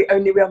if we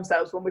only wee on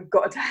themselves when we've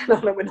got a tan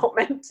on and we're not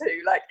meant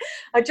to. Like,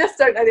 I just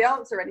don't know the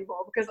answer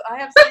anymore, because I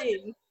have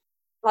seen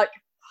like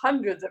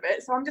hundreds of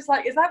it. So I'm just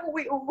like, is that what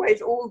we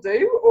always all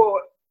do?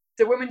 Or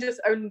do women just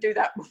only do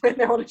that when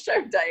they're on a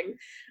show day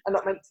and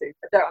not meant to?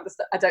 I don't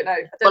understand. I don't know.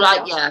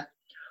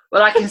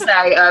 Well, I can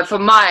say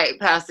from my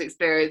personal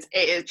experience,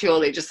 it is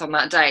purely just on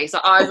that day. So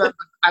I remember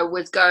I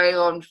was going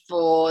on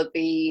for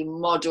the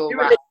model. You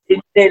were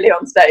nearly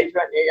on stage,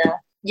 weren't you? Yeah.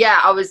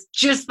 Yeah, I was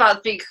just about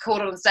to be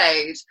called on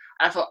stage,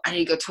 and I thought, I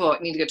need to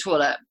go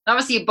toilet. And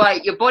obviously,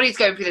 your body's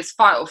going through this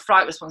fight or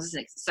flight response, isn't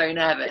it? 'Cause it's so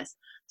nervous.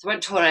 So I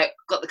went to the toilet,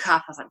 got the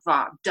cup. I was like,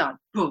 right, I'm done.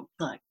 Boom,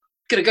 like,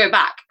 gonna go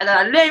back. And then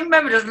I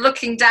remember just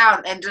looking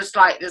down and just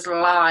like this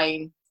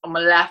line on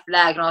my left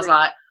leg, and I was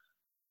like,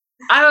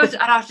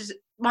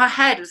 my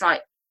head was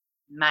like,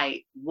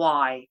 mate,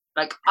 why?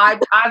 Like,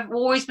 I've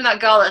always been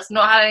that girl that's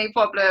not had any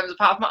problems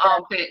apart from my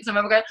armpits. I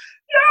remember going,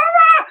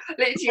 yeah!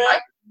 Literally,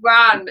 like,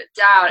 ran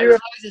down. It was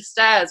loads of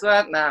stairs,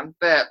 weren't there?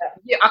 But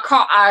yeah,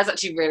 I was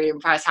actually really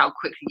impressed how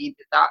quickly you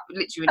did that.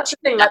 Literally, that's the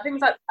thing. Like,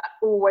 things like that,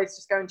 always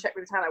just go and check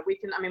with the tanner. We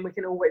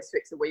can always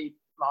fix a wee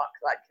mark.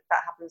 Like, that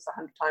happens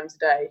 100 times a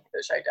day at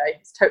a show day.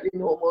 It's totally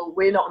normal.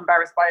 We're not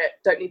embarrassed by it.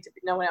 Don't need to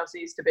be. No one else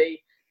needs to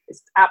be.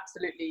 It's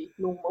absolutely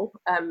normal,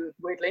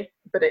 weirdly,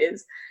 but it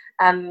is,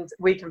 and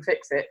we can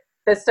fix it.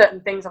 There's certain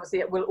things,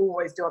 obviously, we'll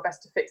always do our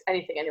best to fix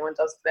anything anyone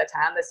does for their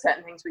tan. There's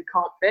certain things we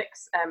can't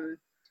fix.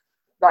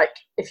 Like,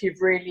 if you've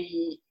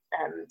really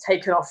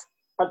taken off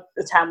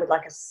the tan with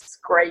like a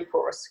scrape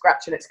or a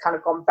scratch and it's kind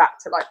of gone back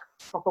to like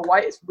proper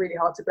white, it's really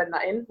hard to blend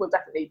that in. We'll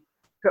definitely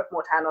put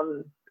more tan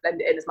on, blend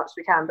it in as much as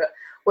we can,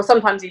 or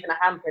sometimes even a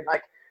handprint.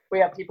 Like, we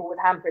have people with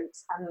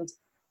handprints and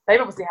they've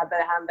obviously had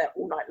their hand there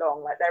all night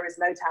long. Like, there is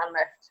no tan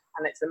left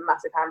and it's a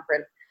massive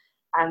handprint.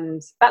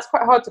 And that's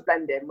quite hard to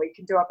blend in. We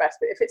can do our best,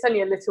 but if it's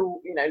only a little,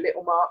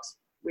 little marks,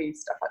 weed,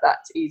 stuff like that,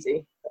 it's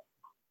easy.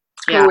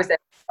 We're always there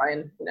to try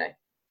and,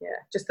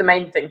 just the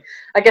main thing.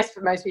 I guess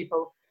for most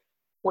people,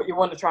 what you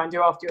want to try and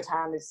do after your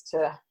tan is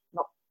to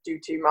not do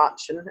too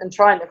much and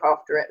try and look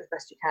after it as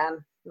best you can.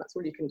 And that's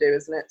all you can do,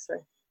 isn't it?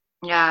 So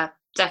yeah,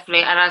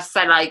 definitely. And as I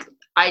said, like,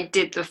 I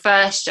did the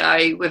first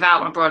show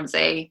without my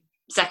bronzy,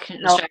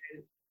 second show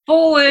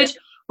forward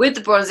with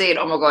the bronzy, and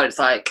oh my god, it's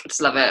like, I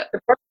just love it.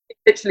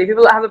 Literally,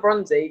 people that have a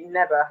bronzy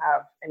never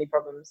have any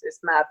problems. It's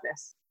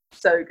madness.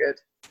 So good.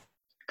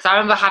 Because I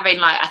remember having,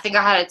 like, I think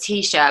I had a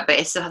t-shirt, but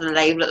it still had a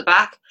label at the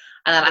back,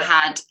 and then I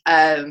had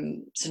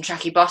some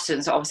tracky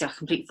bottoms, so obviously I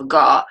completely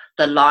forgot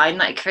the line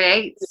that it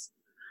creates.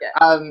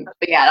 But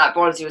yeah, that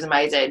bronzy was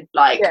amazing.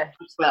 Like,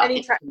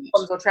 any tracky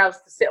bottoms or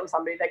trousers to sit on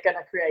somebody, they're going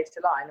to create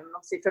a line. And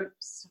obviously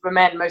for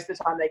men, most of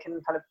the time they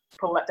can kind of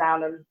pull that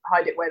down and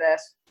hide it where their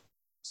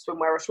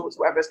swimwear or shorts or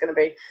whatever it's going to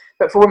be.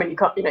 But for women, you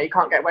can't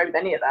get away with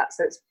any of that.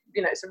 So it's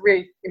it's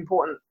really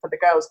important for the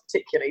girls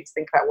particularly to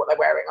think about what they're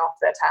wearing after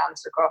their tan,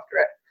 to look after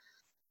it.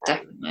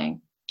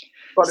 Definitely.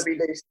 Got to be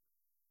loose,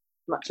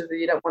 as much as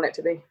you don't want it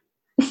to be.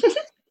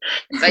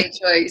 Very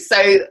true.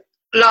 So,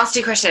 last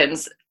two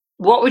questions.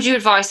 What would you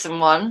advise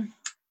someone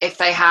if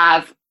they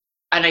have,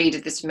 I know you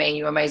did this for me,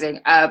 you were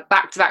amazing,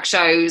 back-to-back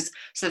shows,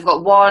 so they've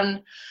got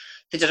one,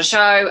 they've done a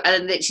show, and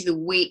then literally the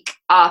week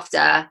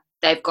after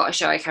they've got a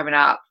show coming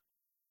up,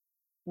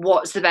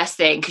 what's the best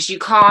thing? Because you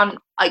can't,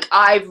 like,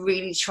 I've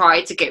really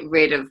tried to get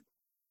rid of,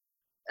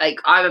 like,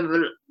 I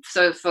remember,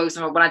 so for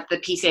example, when I did the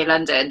PCA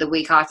London, the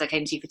week after I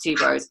came to you for Two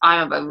Bros, I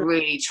remember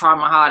really trying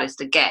my hardest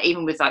to get,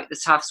 even with like the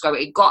tough scrub,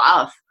 it got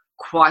off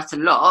quite a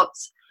lot.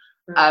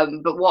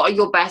 But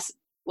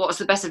what's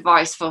the best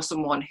advice for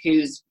someone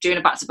who's doing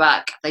a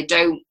back-to-back? They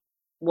don't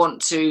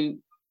want to,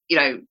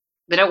 they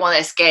don't want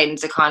their skin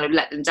to kind of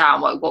let them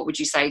down. What would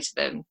you say to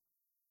them? To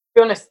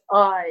be honest,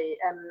 I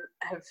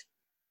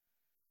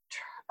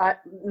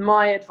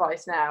my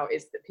advice now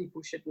is that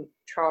people shouldn't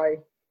try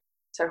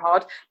so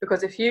hard,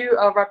 because if you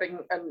are rubbing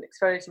and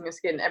exfoliating your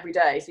skin every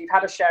day, so you've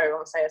had a show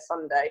on, say, a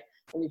Sunday,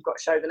 and you've got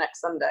a show the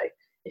next Sunday,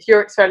 if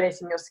you're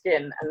exfoliating your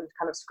skin and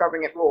kind of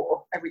scrubbing it raw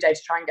every day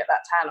to try and get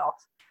that tan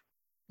off,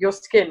 your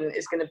skin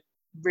is going to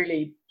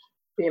really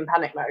be in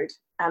panic mode.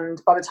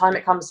 And by the time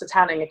it comes to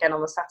tanning again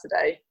on the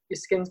Saturday, your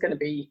skin's going to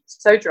be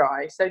so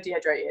dry, so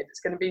dehydrated,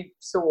 it's going to be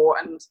sore,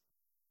 and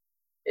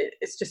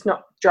it's just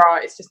not dry.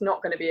 It's just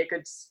not going to be a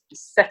good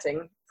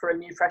setting for a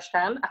new fresh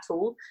tan at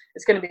all.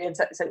 It's going to be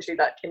essentially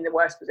like in the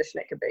worst position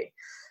it could be.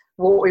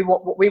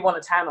 What we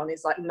want to tan on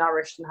is like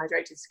nourished and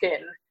hydrated skin,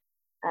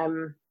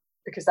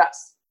 because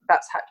that's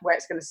where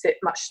it's going to sit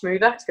much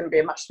smoother. It's going to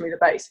be a much smoother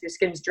base. If your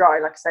skin's dry,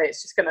 like I say,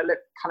 it's just going to look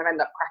kind of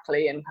end up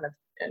crackly and kind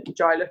of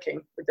dry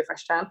looking with the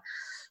fresh tan.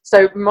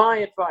 So my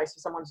advice for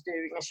someone to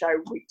doing a show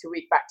week to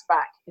week, back to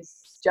back,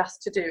 is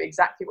just to do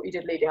exactly what you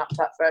did leading up to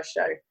that first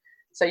show.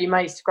 So you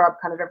may scrub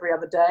kind of every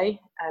other day.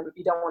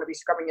 You don't want to be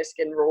scrubbing your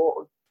skin raw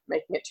or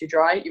making it too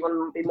dry. You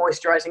want to be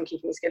moisturising,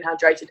 keeping your skin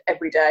hydrated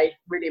every day.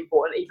 Really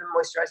important, even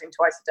moisturising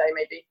twice a day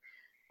maybe.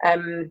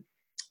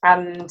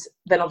 And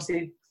then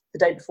obviously the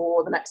day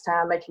before the next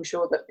tan, making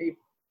sure that the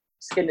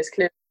skin is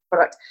clear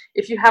product.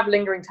 If you have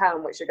lingering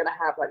tan, which you're going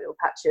to have like little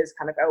patches,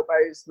 kind of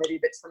elbows, maybe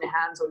bits on your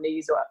hands or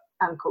knees or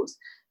ankles,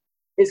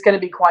 it's going to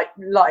be quite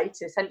light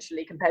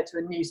essentially compared to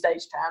a new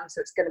stage tan, so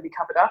it's going to be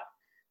covered up.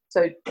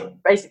 So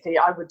basically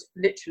I would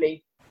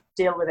literally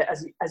deal with it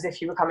as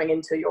if you were coming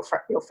into your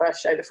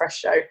first show, the fresh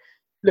show.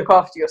 Look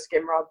after your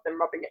skin rather than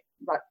rubbing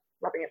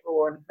it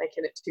raw and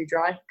making it too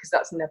dry, because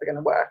that's never going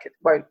to work.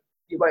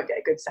 You won't get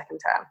a good second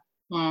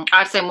tan.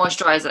 I'd say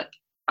moisturizer,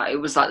 it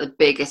was like the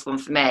biggest one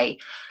for me,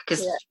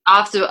 because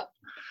after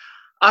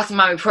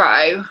Mami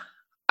Pro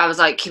I was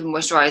like keeping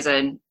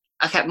moisturizing.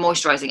 I kept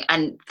moisturizing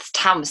and the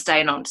tan was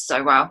staying on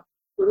so well.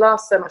 It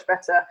lasts so much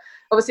better.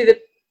 Obviously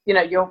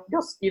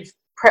you've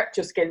prepped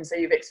your skin, so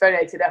you've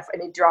exfoliated off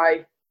any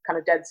dry kind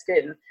of dead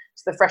skin,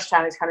 so the fresh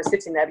tan is kind of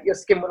sitting there, but your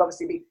skin will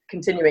obviously be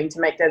continuing to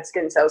make dead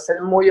skin cells, so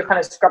the more you're kind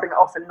of scrubbing it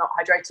off and not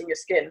hydrating your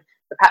skin,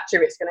 the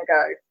patchier it's going to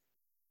go.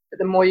 But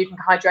the more you can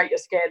hydrate your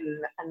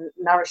skin and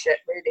nourish it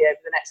really over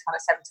the next kind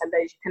of 7-10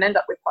 days, you can end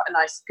up with quite a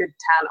nice good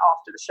tan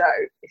after the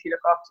show if you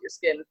look after your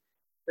skin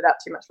without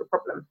too much of a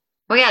problem.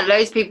 Well, yeah,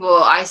 loads of people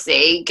I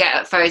see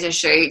get a photo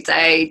shoot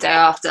day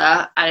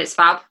after, and it's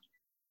fab.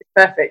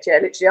 Perfect, yeah.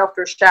 Literally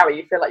after a shower,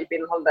 you feel like you've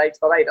been on holiday to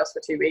Barbados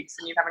for 2 weeks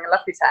and you're having a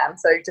lovely tan.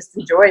 So just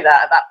enjoy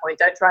that at that point.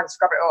 Don't try and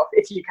scrub it off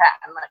if you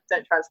can. Like,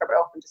 don't try and scrub it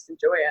off and just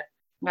enjoy it.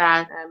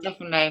 Yeah,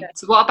 definitely. Yeah.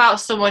 So what about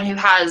someone who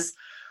has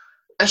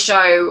a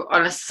show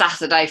on a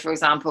Saturday, for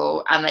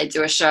example, and they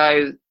do a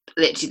show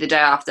literally the day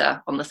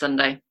after on the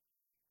Sunday?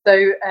 So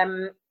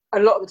a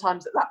lot of the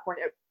times at that point,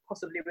 it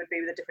possibly would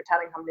be with a different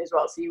tanning company as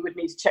well. So you would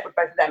need to check with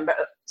both of them. But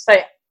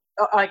say,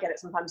 I get it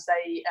sometimes,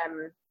 say,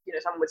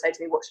 someone would say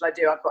to me, what shall I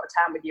do? I've got a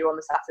tan with you on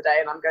the Saturday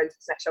and I'm going to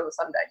the next show on the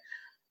Sunday.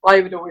 I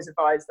would always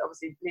advise that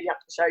obviously leading up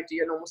to the show, do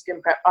your normal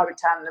skin prep. I would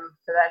tan them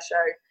for their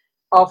show.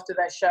 After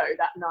their show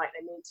that night,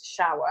 they need to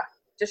shower.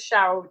 Just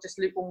shower with just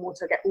lukewarm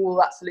water, get all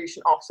that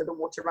solution off so the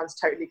water runs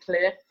totally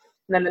clear.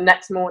 And then the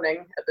next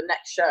morning at the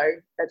next show,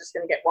 they're just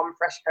going to get one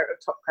fresh coat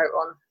of top coat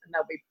on and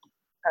they'll be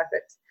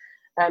perfect.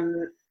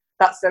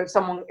 That's so if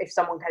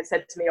someone had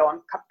said to me,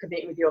 I'm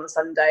competing with you on the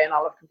Sunday and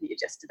I'll have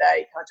competed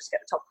yesterday, can I just get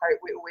the top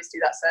coat? We always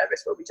do that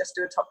service where we just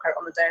do a top coat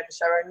on the day of the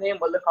show only, and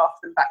we'll look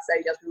after them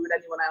backstage as we would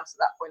anyone else at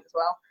that point as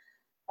well.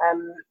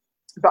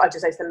 But I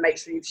just say to them, make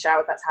sure you've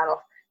showered that tan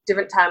off.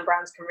 Different tan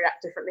brands can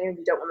react differently and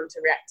you don't want them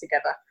to react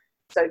together.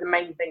 So the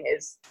main thing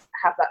is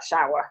have that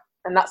shower.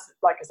 And that's,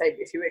 like I say,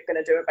 if you were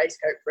going to do a base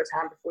coat for a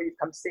tan before you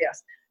come to see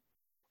us,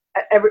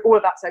 all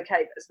of that's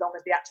okay, but as long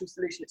as the actual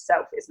solution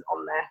itself isn't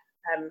on there,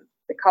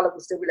 the colour will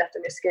still be left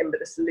on your skin, but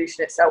the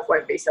solution itself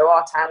won't be. So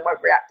our tan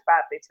won't react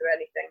badly to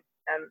anything.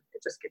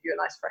 It'll just give you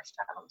a nice fresh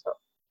tan on top.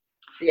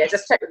 But yeah,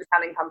 just check with the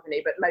tanning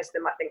company, but most of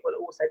them I think will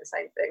all say the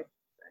same thing.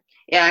 So.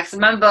 Yeah, because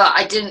remember,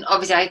 I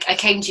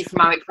came to you from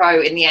Mami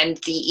Pro in the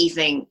end, the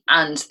evening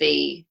and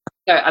the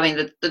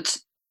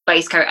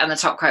base coat and the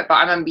top coat, but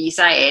I remember you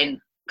saying,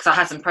 because I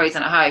had some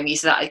Pro-Tan at home, you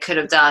said that I could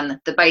have done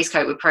the base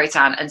coat with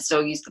Pro-Tan and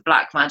still used the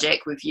Black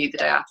Magic with you the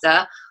day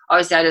after.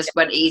 Obviously, I just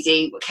went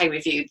easy, came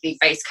with you, the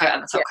base coat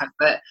and the top coat.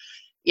 But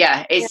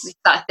yeah, it's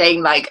that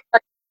thing like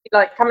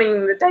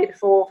coming the day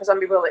before, for some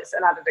people it's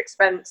an added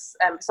expense.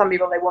 For some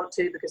people they want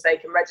to because they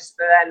can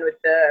register then with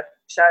the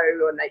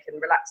show and they can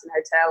relax in a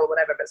hotel or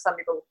whatever, but some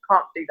people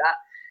can't do that.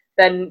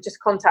 Then just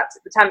contact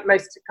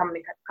most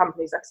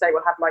companies, like I say,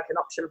 will have like an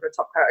option for a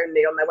top coat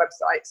only on their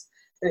websites.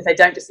 And if they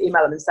don't, just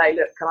email them and say,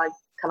 look,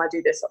 can I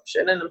do this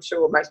option? And I'm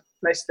sure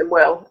most of them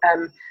will.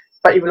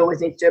 But you will always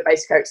need to do a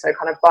base coat, so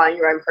kind of buying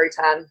your own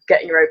Pro-Tan,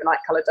 getting your overnight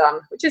colour done,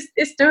 which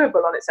is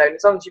doable on its own,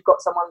 as long as you've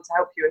got someone to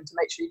help you and to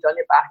make sure you've done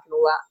your back and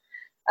all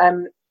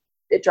that.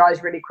 It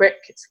dries really quick.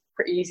 It's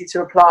pretty easy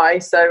to apply,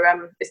 so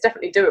it's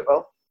definitely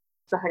doable.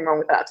 There's nothing wrong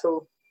with that at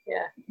all.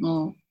 Yeah.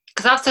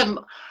 Because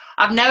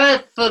I've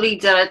never fully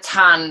done a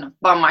tan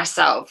by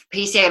myself.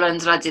 PCA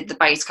London, I did the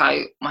base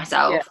coat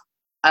myself.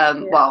 Yeah.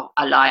 Well,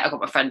 I lie. I got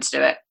my friend to do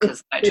it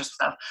because I don't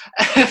trust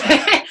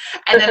myself.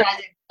 And then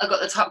I got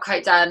the top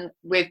coat done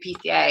with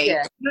PCA.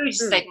 Yeah. Really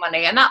just save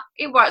money, and that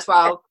it works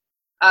well.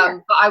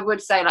 But I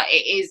would say like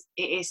it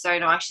is so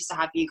nice just to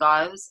have you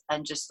guys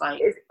and just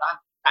like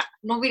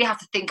not really have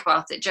to think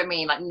about it. Do you know what I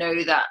mean? Like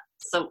know that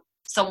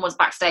someone's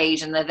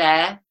backstage and they're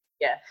there.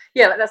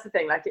 Yeah. Like that's the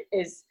thing. Like it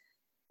is.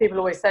 People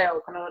always say,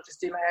 "Oh, can I not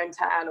just do my own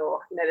tan?" Or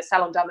the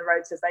salon down the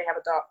road says they have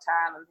a dark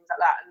tan and things like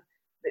that. And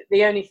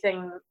the only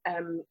thing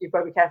you've got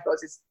to be careful of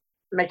is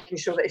making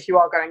sure that if you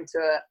are going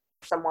to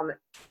someone that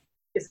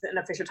isn't an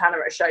official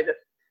tanner at a show, that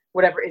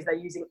whatever it is they're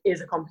using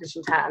is a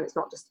competition tan. It's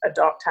not just a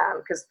dark tan,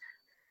 because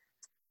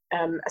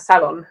a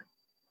salon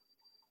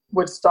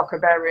would stock a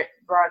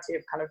variety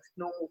of kind of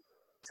normal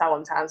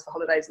salon tans for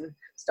holidays and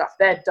stuff.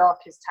 Their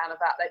darkest tan of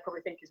that they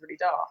probably think is really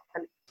dark,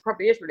 and it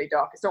probably is really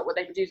dark. It's not what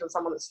they would use on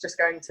someone that's just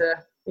going to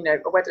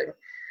a wedding,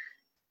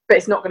 but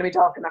it's not going to be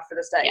dark enough for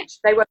the stage.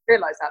 They won't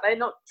realise that. They're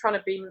not trying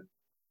to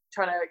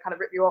kind of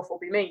rip you off or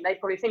be mean. They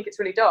probably think it's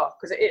really dark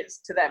because it is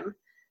to them.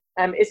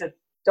 It's a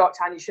dark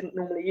tan you shouldn't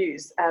normally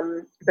use,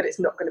 but it's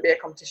not going to be a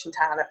competition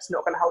tan. It's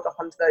not going to hold up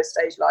under those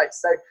stage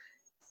lights. So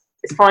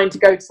it's fine to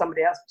go to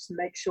somebody else, just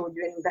make sure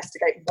you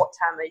investigate what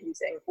tan they're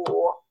using,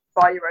 or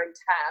buy your own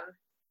tan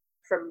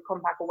from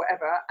Compaq or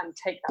whatever and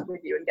take that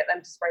with you and get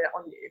them to spray that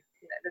on you.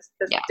 You know,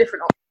 there's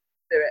different options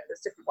to do it.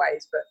 There's different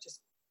ways, but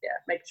just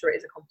making sure it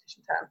is a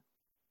competition tan.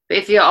 But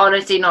if you're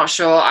honestly not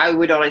sure, I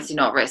would honestly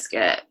not risk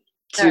it.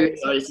 To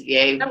be honest with you.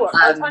 You know what?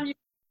 By the time you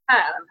tan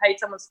and paid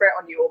someone to spray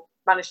it on you, or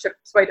managed to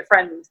persuade a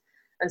friend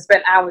and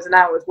spent hours and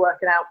hours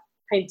working out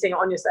painting it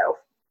on yourself,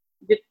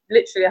 you're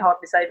literally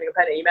hardly saving a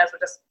penny. You may as well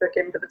just book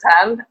in for the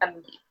tan and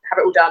have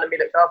it all done and be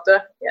looked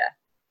after. Yeah,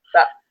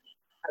 but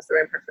that's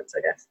their own preference,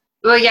 I guess.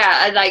 Well,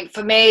 yeah, like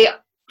for me,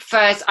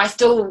 first, I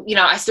still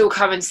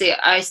come and see it.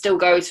 I still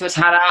go to a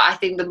tanner. I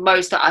think the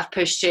most that I've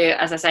pushed to,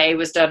 as I say,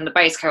 was done the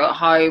base coat at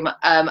home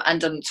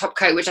and done the top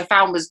coat, which I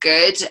found was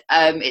good.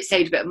 It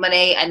saved a bit of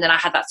money, and then I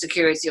had that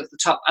security of the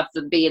top of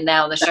them being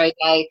there on the show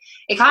day.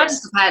 It kind of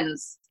just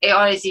depends. It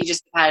honestly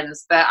just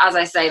depends. But as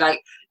I say,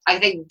 like, I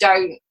think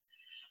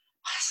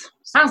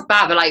sounds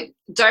bad, but like,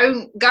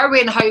 don't go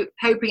in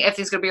hoping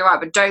everything's gonna be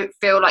alright, but don't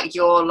feel like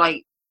you're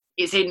like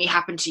it's only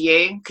happened to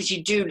you, because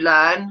you do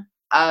learn.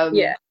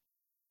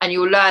 And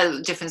you'll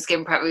learn different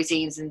skin prep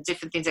routines and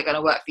different things that are going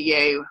to work for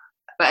you.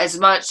 But as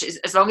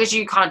long as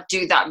you kind of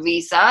do that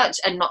research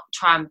and not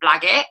try and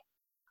blag it,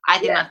 I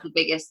think that's the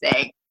biggest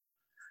thing.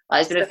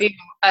 Like, there's been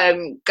a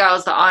few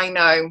girls that I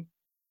know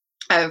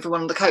from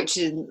one of the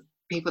coaching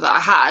people that I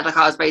had. Like,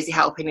 I was basically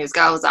helping these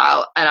girls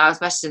out, and I was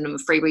messaging them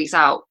 3 weeks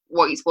out,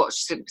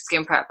 what's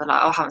skin prep? They're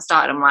like, oh, I haven't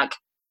started. I'm like,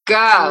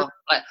 girl,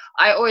 like,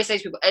 I always say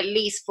to people, at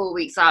least 4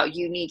 weeks out,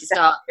 you need to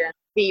start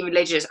being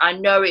religious. I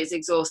know it's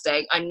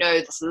exhausting. I know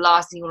that's the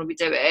last thing you want to be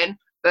doing,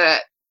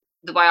 but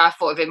the way I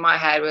thought of it in my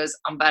head was,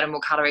 I'm burning more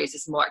calories,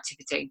 it's more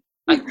activity.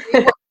 Like,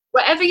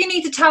 whatever you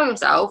need to tell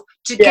yourself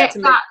to get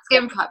that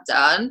skin prep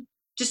done,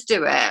 just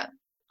do it.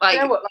 Like,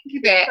 you know what,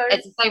 think of it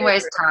it's the same way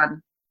as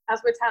tan.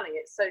 As we're tanning,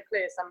 it's so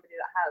clear somebody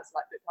that has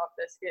like looked after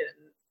their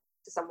skin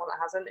to someone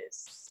that hasn't.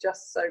 It's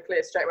just so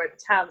clear straight away. The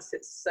tan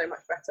sits so much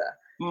better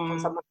on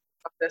someone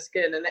of their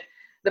skin, and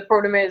the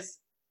problem is,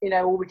 you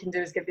know, all we can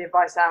do is give the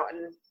advice out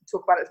and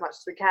talk about it as much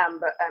as we can,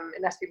 but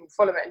unless people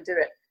follow it and do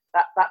it,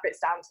 that bit's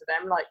down to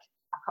them. Like,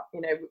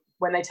 you know,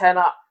 when they turn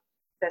up,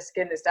 their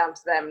skin is down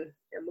to them,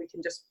 and we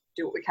can just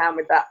do what we can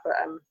with that. But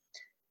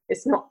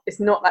it's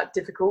not that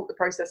difficult, the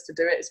process to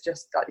do it. It's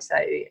just, like you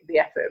say, the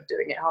effort of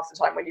doing it half the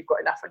time when you've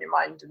got enough on your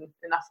mind and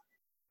enough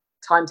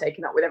time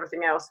taken up with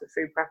everything else, with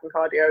food prep and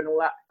cardio and all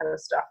that kind of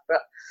stuff.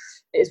 But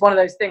it's one of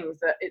those things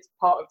that it's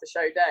part of the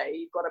show day.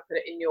 You've got to put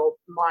it in your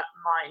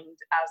mind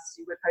as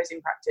you would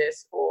posing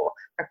practice or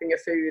prepping your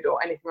food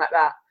or anything like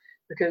that,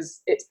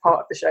 because it's part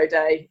of the show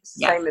day. It's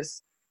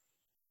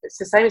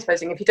the same as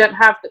posing. If you don't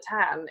have the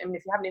tan, I mean,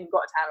 if you haven't even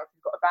got a tan, or if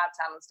you've got a bad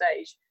tan on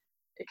stage,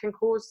 it can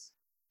cause,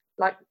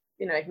 like,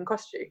 you know, it can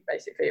cost you,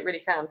 basically. It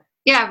really can.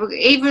 Yeah, but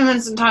even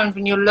when sometimes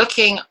when you're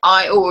looking,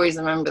 I always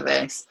remember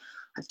this.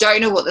 I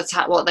don't know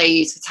what they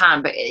use for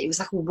tan, but it was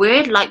like a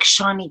weird, like,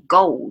 shiny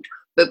gold.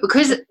 But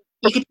because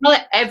you could tell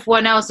that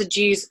everyone else had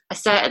used a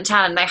certain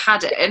tan and they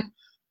hadn't,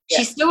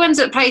 she still ends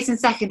up placing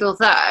second or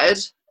third,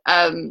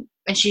 and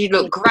she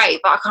looked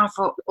great. But I kind of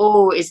thought,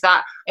 oh, is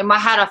that, in my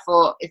head I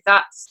thought, if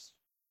that's,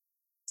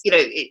 you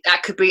know,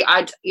 that could be,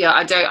 I've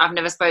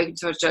never spoken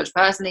to a judge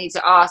personally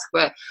to ask,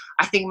 but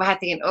I think in my head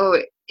thinking, oh,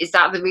 is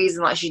that the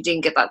reason like she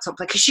didn't get that top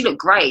place? Because she looked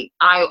great.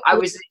 I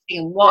was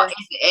thinking, what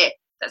is it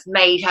that's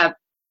made her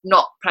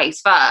not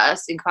place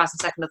first in comparison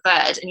second or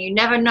third? And you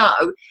never know,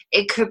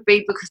 it could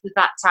be because of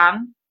that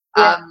tan.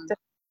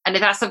 And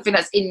if that's something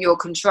that's in your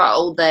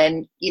control,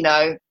 then, you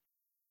know,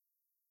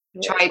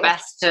 try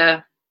best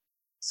to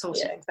sort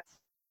it.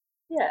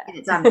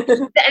 Exactly. Is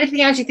there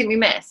anything else you think we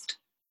missed?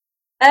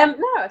 No,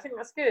 I think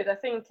that's good. I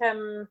think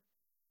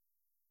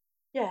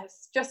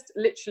it's just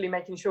literally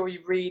making sure you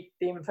read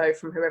the info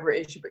from whoever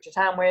it is you booked your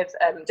tan with.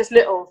 Just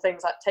little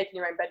things like taking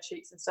your own bed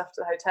sheets and stuff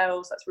to the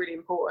hotels, that's really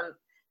important,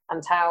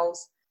 and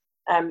towels.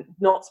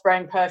 Not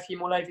spraying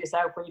perfume all over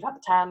yourself when you've had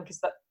the tan, because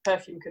that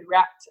perfume could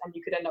react and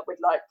you could end up with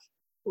like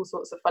all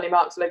sorts of funny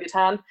marks all over your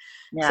tan.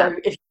 So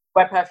if you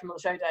wear perfume on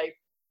the show day,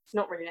 it's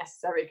not really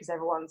necessary, because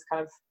everyone's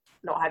kind of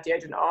not had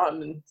deodorant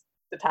on, and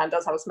the tan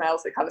does have a smell,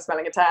 so kind of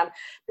smelling a tan.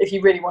 If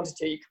you really wanted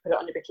to, you could put it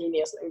on your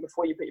bikini or something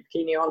before you put your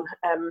bikini on.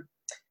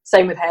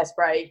 Same with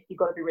hairspray. You've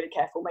got to be really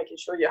careful, making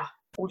sure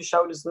all your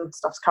shoulders and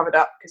stuff's covered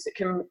up, because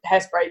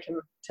hairspray can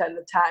turn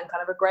the tan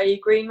kind of a grey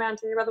green round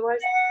here otherwise.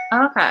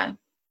 Okay,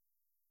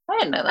 I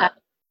didn't know that.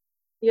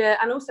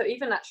 And also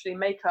even actually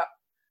makeup.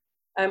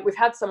 We've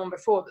had someone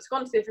before that's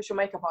gone to the official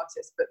makeup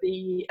artist, but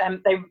they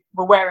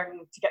were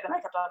wearing, to get the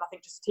makeup done, I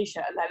think just a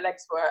t-shirt, and the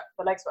legs were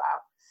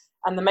out.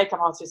 And the makeup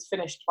artist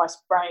finished by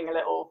spraying a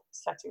little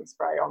setting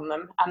spray on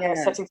them, and the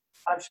setting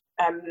spray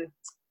kind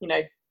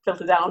of,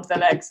 filtered down onto their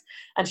legs.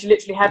 And she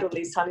literally had all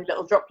these tiny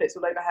little droplets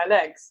all over her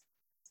legs.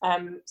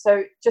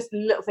 So just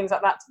little things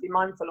like that to be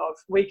mindful of.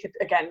 We could,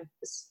 again,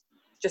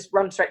 just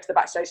run straight to the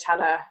backstage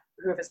tanner,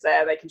 whoever's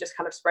there, they can just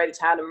kind of spray the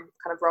tan and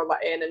kind of roll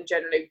that in. And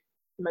generally,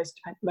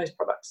 most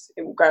products,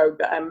 it will go.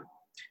 But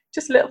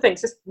just little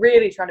things, just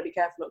really trying to be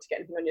careful not to get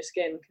anything on your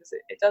skin, because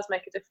it does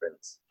make a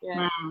difference.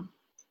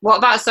 What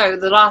about, so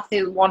the last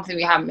thing, one thing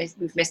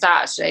we've missed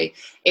out actually,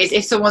 is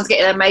if someone's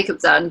getting their makeup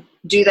done,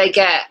 do they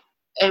get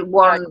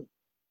one? Right.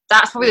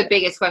 That's probably the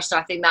biggest question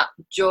I think that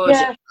Georgia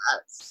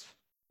has.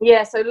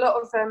 Yeah, so a lot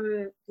of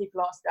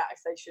people ask that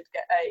if they should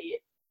get a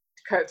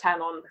coat of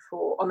tan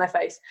on their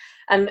face.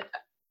 And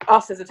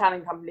us as a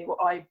tanning company, what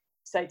I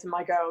say to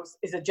my girls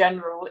is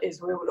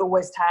we will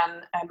always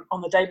tan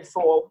on the day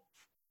before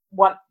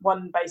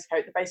one base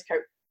coat, the base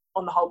coat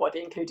on the whole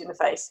body, including the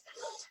face,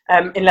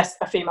 unless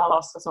a female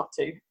asks us not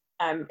to.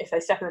 If they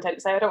step in the tent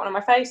and say, I don't want it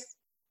on my face,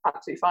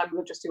 absolutely fine.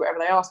 We'll just do whatever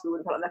they ask. We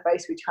wouldn't put it on their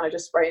face. We'd kind of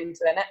just spray it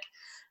into their neck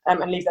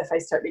and leave their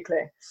face totally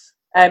clear.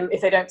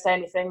 If they don't say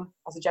anything,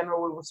 as a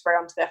general, we will spray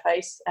onto their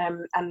face.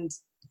 And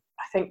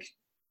I think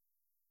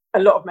a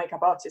lot of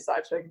makeup artists that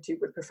I've spoken to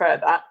would prefer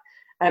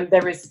that.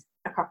 There is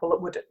a couple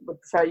that would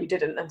prefer you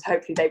didn't, and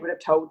hopefully they would have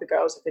told the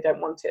girls if they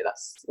don't want it,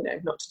 that's,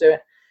 not to do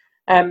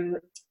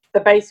it. The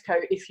base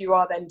coat, if you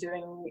are then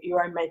doing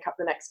your own makeup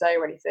the next day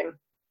or anything,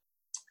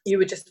 you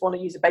would just want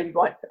to use a baby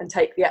wipe and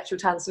take the actual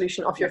tan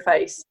solution off your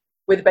face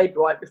with a baby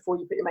wipe before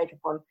you put your makeup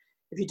on.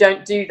 If you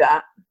don't do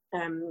that,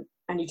 and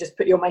you just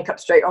put your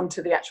makeup straight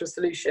onto the actual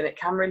solution, it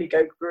can really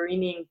go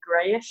greeny and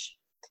greyish,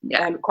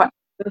 quite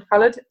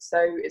coloured. So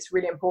it's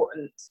really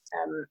important,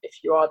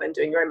 if you are then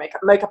doing your own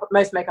makeup.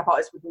 Most makeup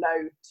artists would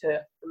know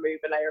to remove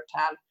a layer of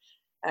tan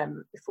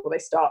before they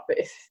start, but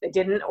if they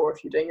didn't, or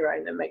if you're doing your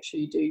own, then make sure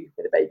you do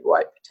with a baby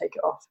wipe, take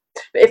it off.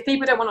 But if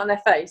people don't want it on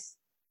their face,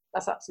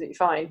 that's absolutely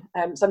fine.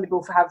 Some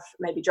people have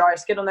maybe drier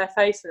skin on their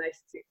face and they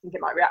think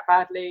it might react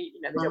badly,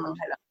 they don't want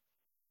to take that,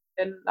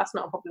 then that's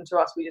not a problem to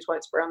us. We just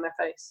won't spray on their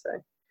face. So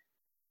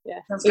yeah,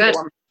 that's good.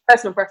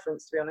 Personal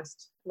preference, to be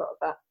honest, a lot of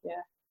that.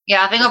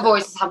 Yeah, I think I've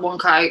always had one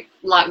coat,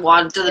 like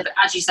one,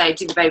 as you say,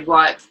 do the baby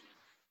wipe,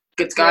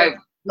 good to go,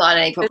 not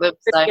any problem.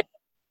 So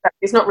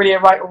it's not really a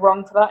right or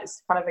wrong for that.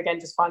 It's kind of, again,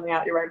 just finding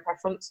out your own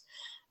preference.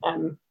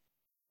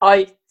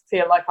 I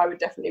feel like I would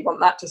definitely want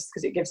that just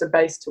because it gives a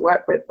base to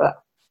work with,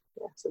 but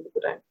some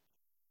people don't.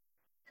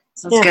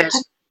 Sounds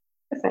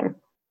good.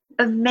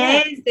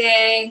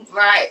 Amazing.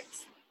 Right.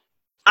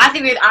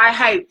 I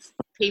hope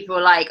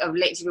people have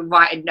literally been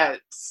writing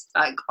notes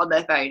on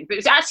their phone,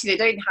 but actually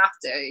they don't have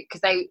to,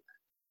 because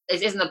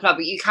this isn't a plug,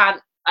 but you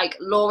can't,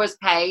 Laura's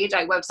page,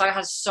 website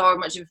has so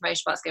much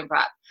information about skin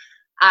prep,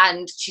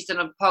 and she's done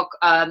a blog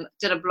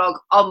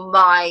on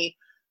my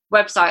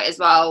website as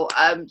well,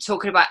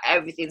 talking about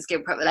everything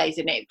skin prep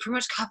related, and it pretty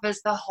much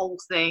covers the whole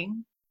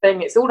thing.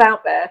 It's all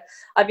out there.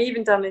 I've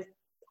even done this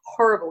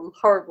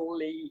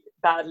horribly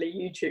badly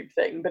YouTube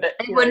thing, but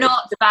they were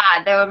not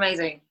bad, they were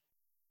amazing.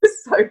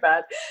 It's so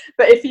bad.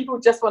 But if people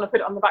just want to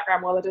put it on the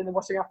background while they're doing the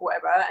washing up or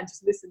whatever and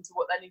just listen to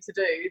what they need to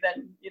do,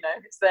 then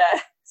it's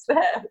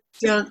there.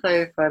 You're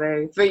so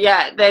funny. But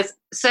yeah, there's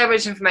so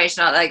much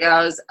information out there,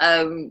 girls.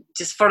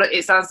 Just follow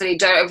it. Sounds silly,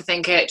 don't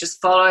overthink it, just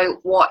follow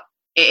what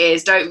it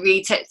is. Don't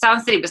read it. It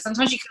sounds silly, but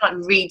sometimes you can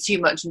read too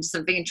much into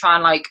something and try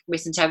and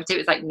misinterpret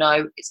it. It's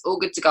no, it's all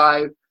good to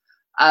go.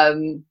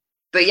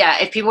 But yeah,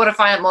 if people want to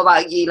find out more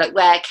about you,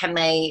 where can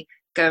they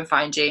go and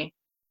find you?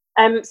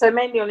 So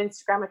mainly on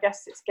Instagram, I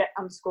guess it's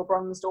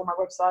get_bronzed, or my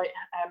website,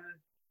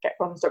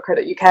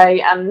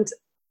 getbronzed.co.uk. And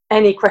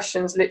any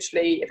questions,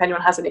 literally, if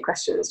anyone has any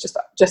questions, just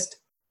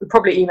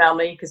probably email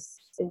me, because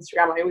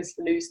Instagram, I always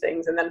lose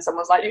things, and then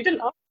someone's like, you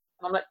didn't ask,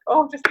 and I'm like,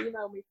 oh, just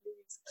email me,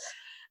 please.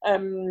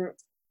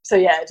 So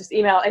yeah, just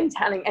email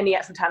any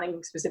actual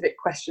tanning specific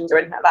questions or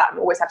anything like that. I'm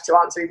always happy to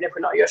answer, even if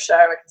we're not at your show.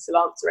 I can still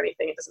answer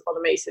anything. It doesn't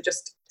bother me. So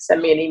just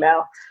send me an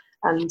email,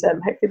 and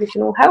hopefully we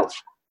can all help.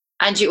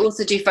 And you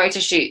also do photo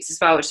shoots as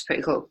well, which is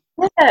pretty cool.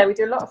 Yeah, we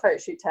do a lot of photo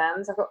shoot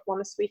tans. I've got one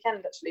this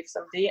weekend actually for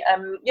somebody.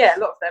 A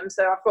lot of them.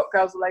 So I've got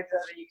girls all over the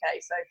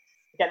UK. So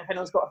again, if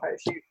anyone's got a photo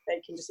shoot, they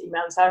can just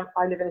email and say,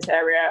 I live in this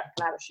area,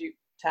 can I have a shoot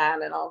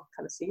tan? And I'll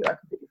kind of see who I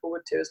can put you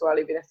forward to as well,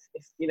 even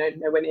if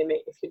nowhere near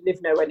me. If you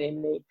live nowhere near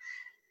me,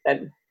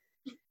 then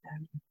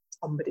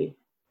somebody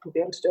will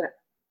be able to do it.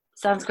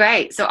 Sounds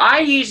great. So I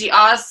usually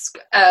ask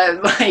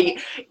my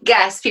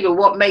guests, people,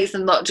 what makes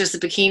them not just a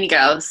bikini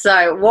girl.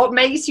 So what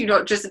makes you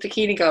not just a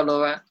bikini girl,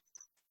 Laura?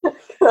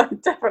 I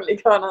definitely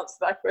can't answer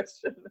that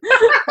question.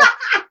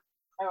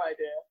 No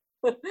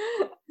idea.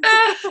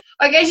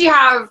 I guess you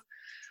have,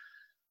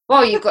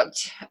 you've got,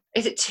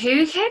 is it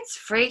 2 kids?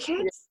 3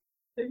 kids?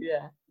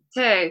 Yeah.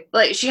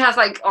 2. She has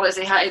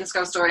honestly, her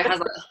Instagram story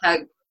has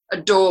her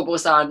adorable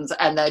sons,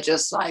 and they're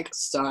just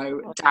so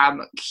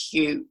damn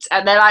cute,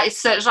 and they're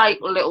such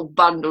little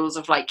bundles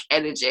of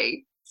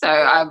energy. So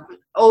I'm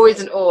always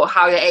in awe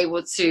how you're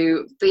able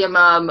to be a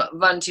mum,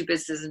 run 2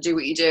 businesses, and do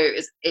what you do.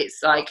 It's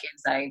insane.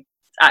 It's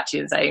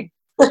actually insane.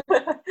 Thank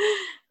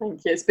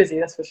you. It's busy,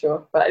 that's for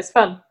sure, but it's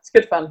fun. It's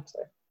good fun. So.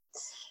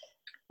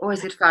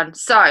 Always good fun.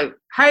 So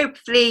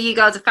hopefully you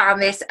guys have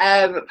found this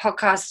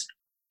podcast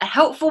a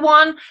helpful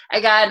one.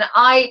 Again,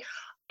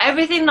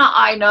 everything that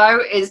I know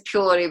is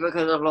purely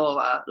because of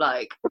Laura,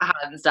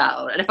 hands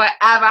down. And if I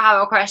ever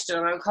have a question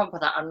or I'm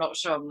confident, I'm not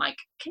sure, I'm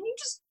can you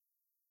just,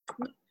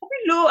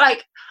 Laura,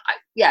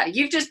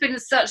 you've just been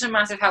such a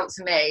massive help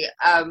to me,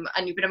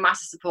 and you've been a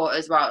massive support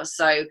as well.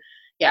 So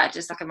yeah,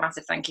 just like a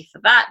massive thank you for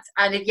that.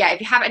 And if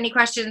you have any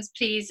questions,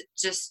 please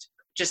just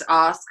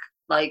ask,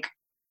 like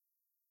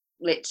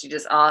literally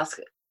just ask.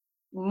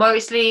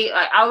 Mostly,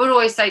 like, I would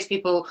always say to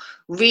people,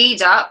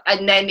 read up,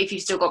 and then if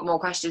you've still got more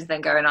questions, then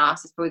go and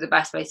ask. It's probably the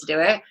best way to do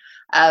it.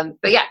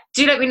 But yeah,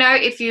 do let me know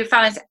if you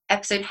found this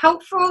episode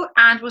helpful,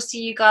 and we'll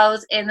see you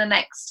girls in the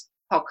next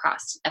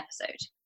podcast episode.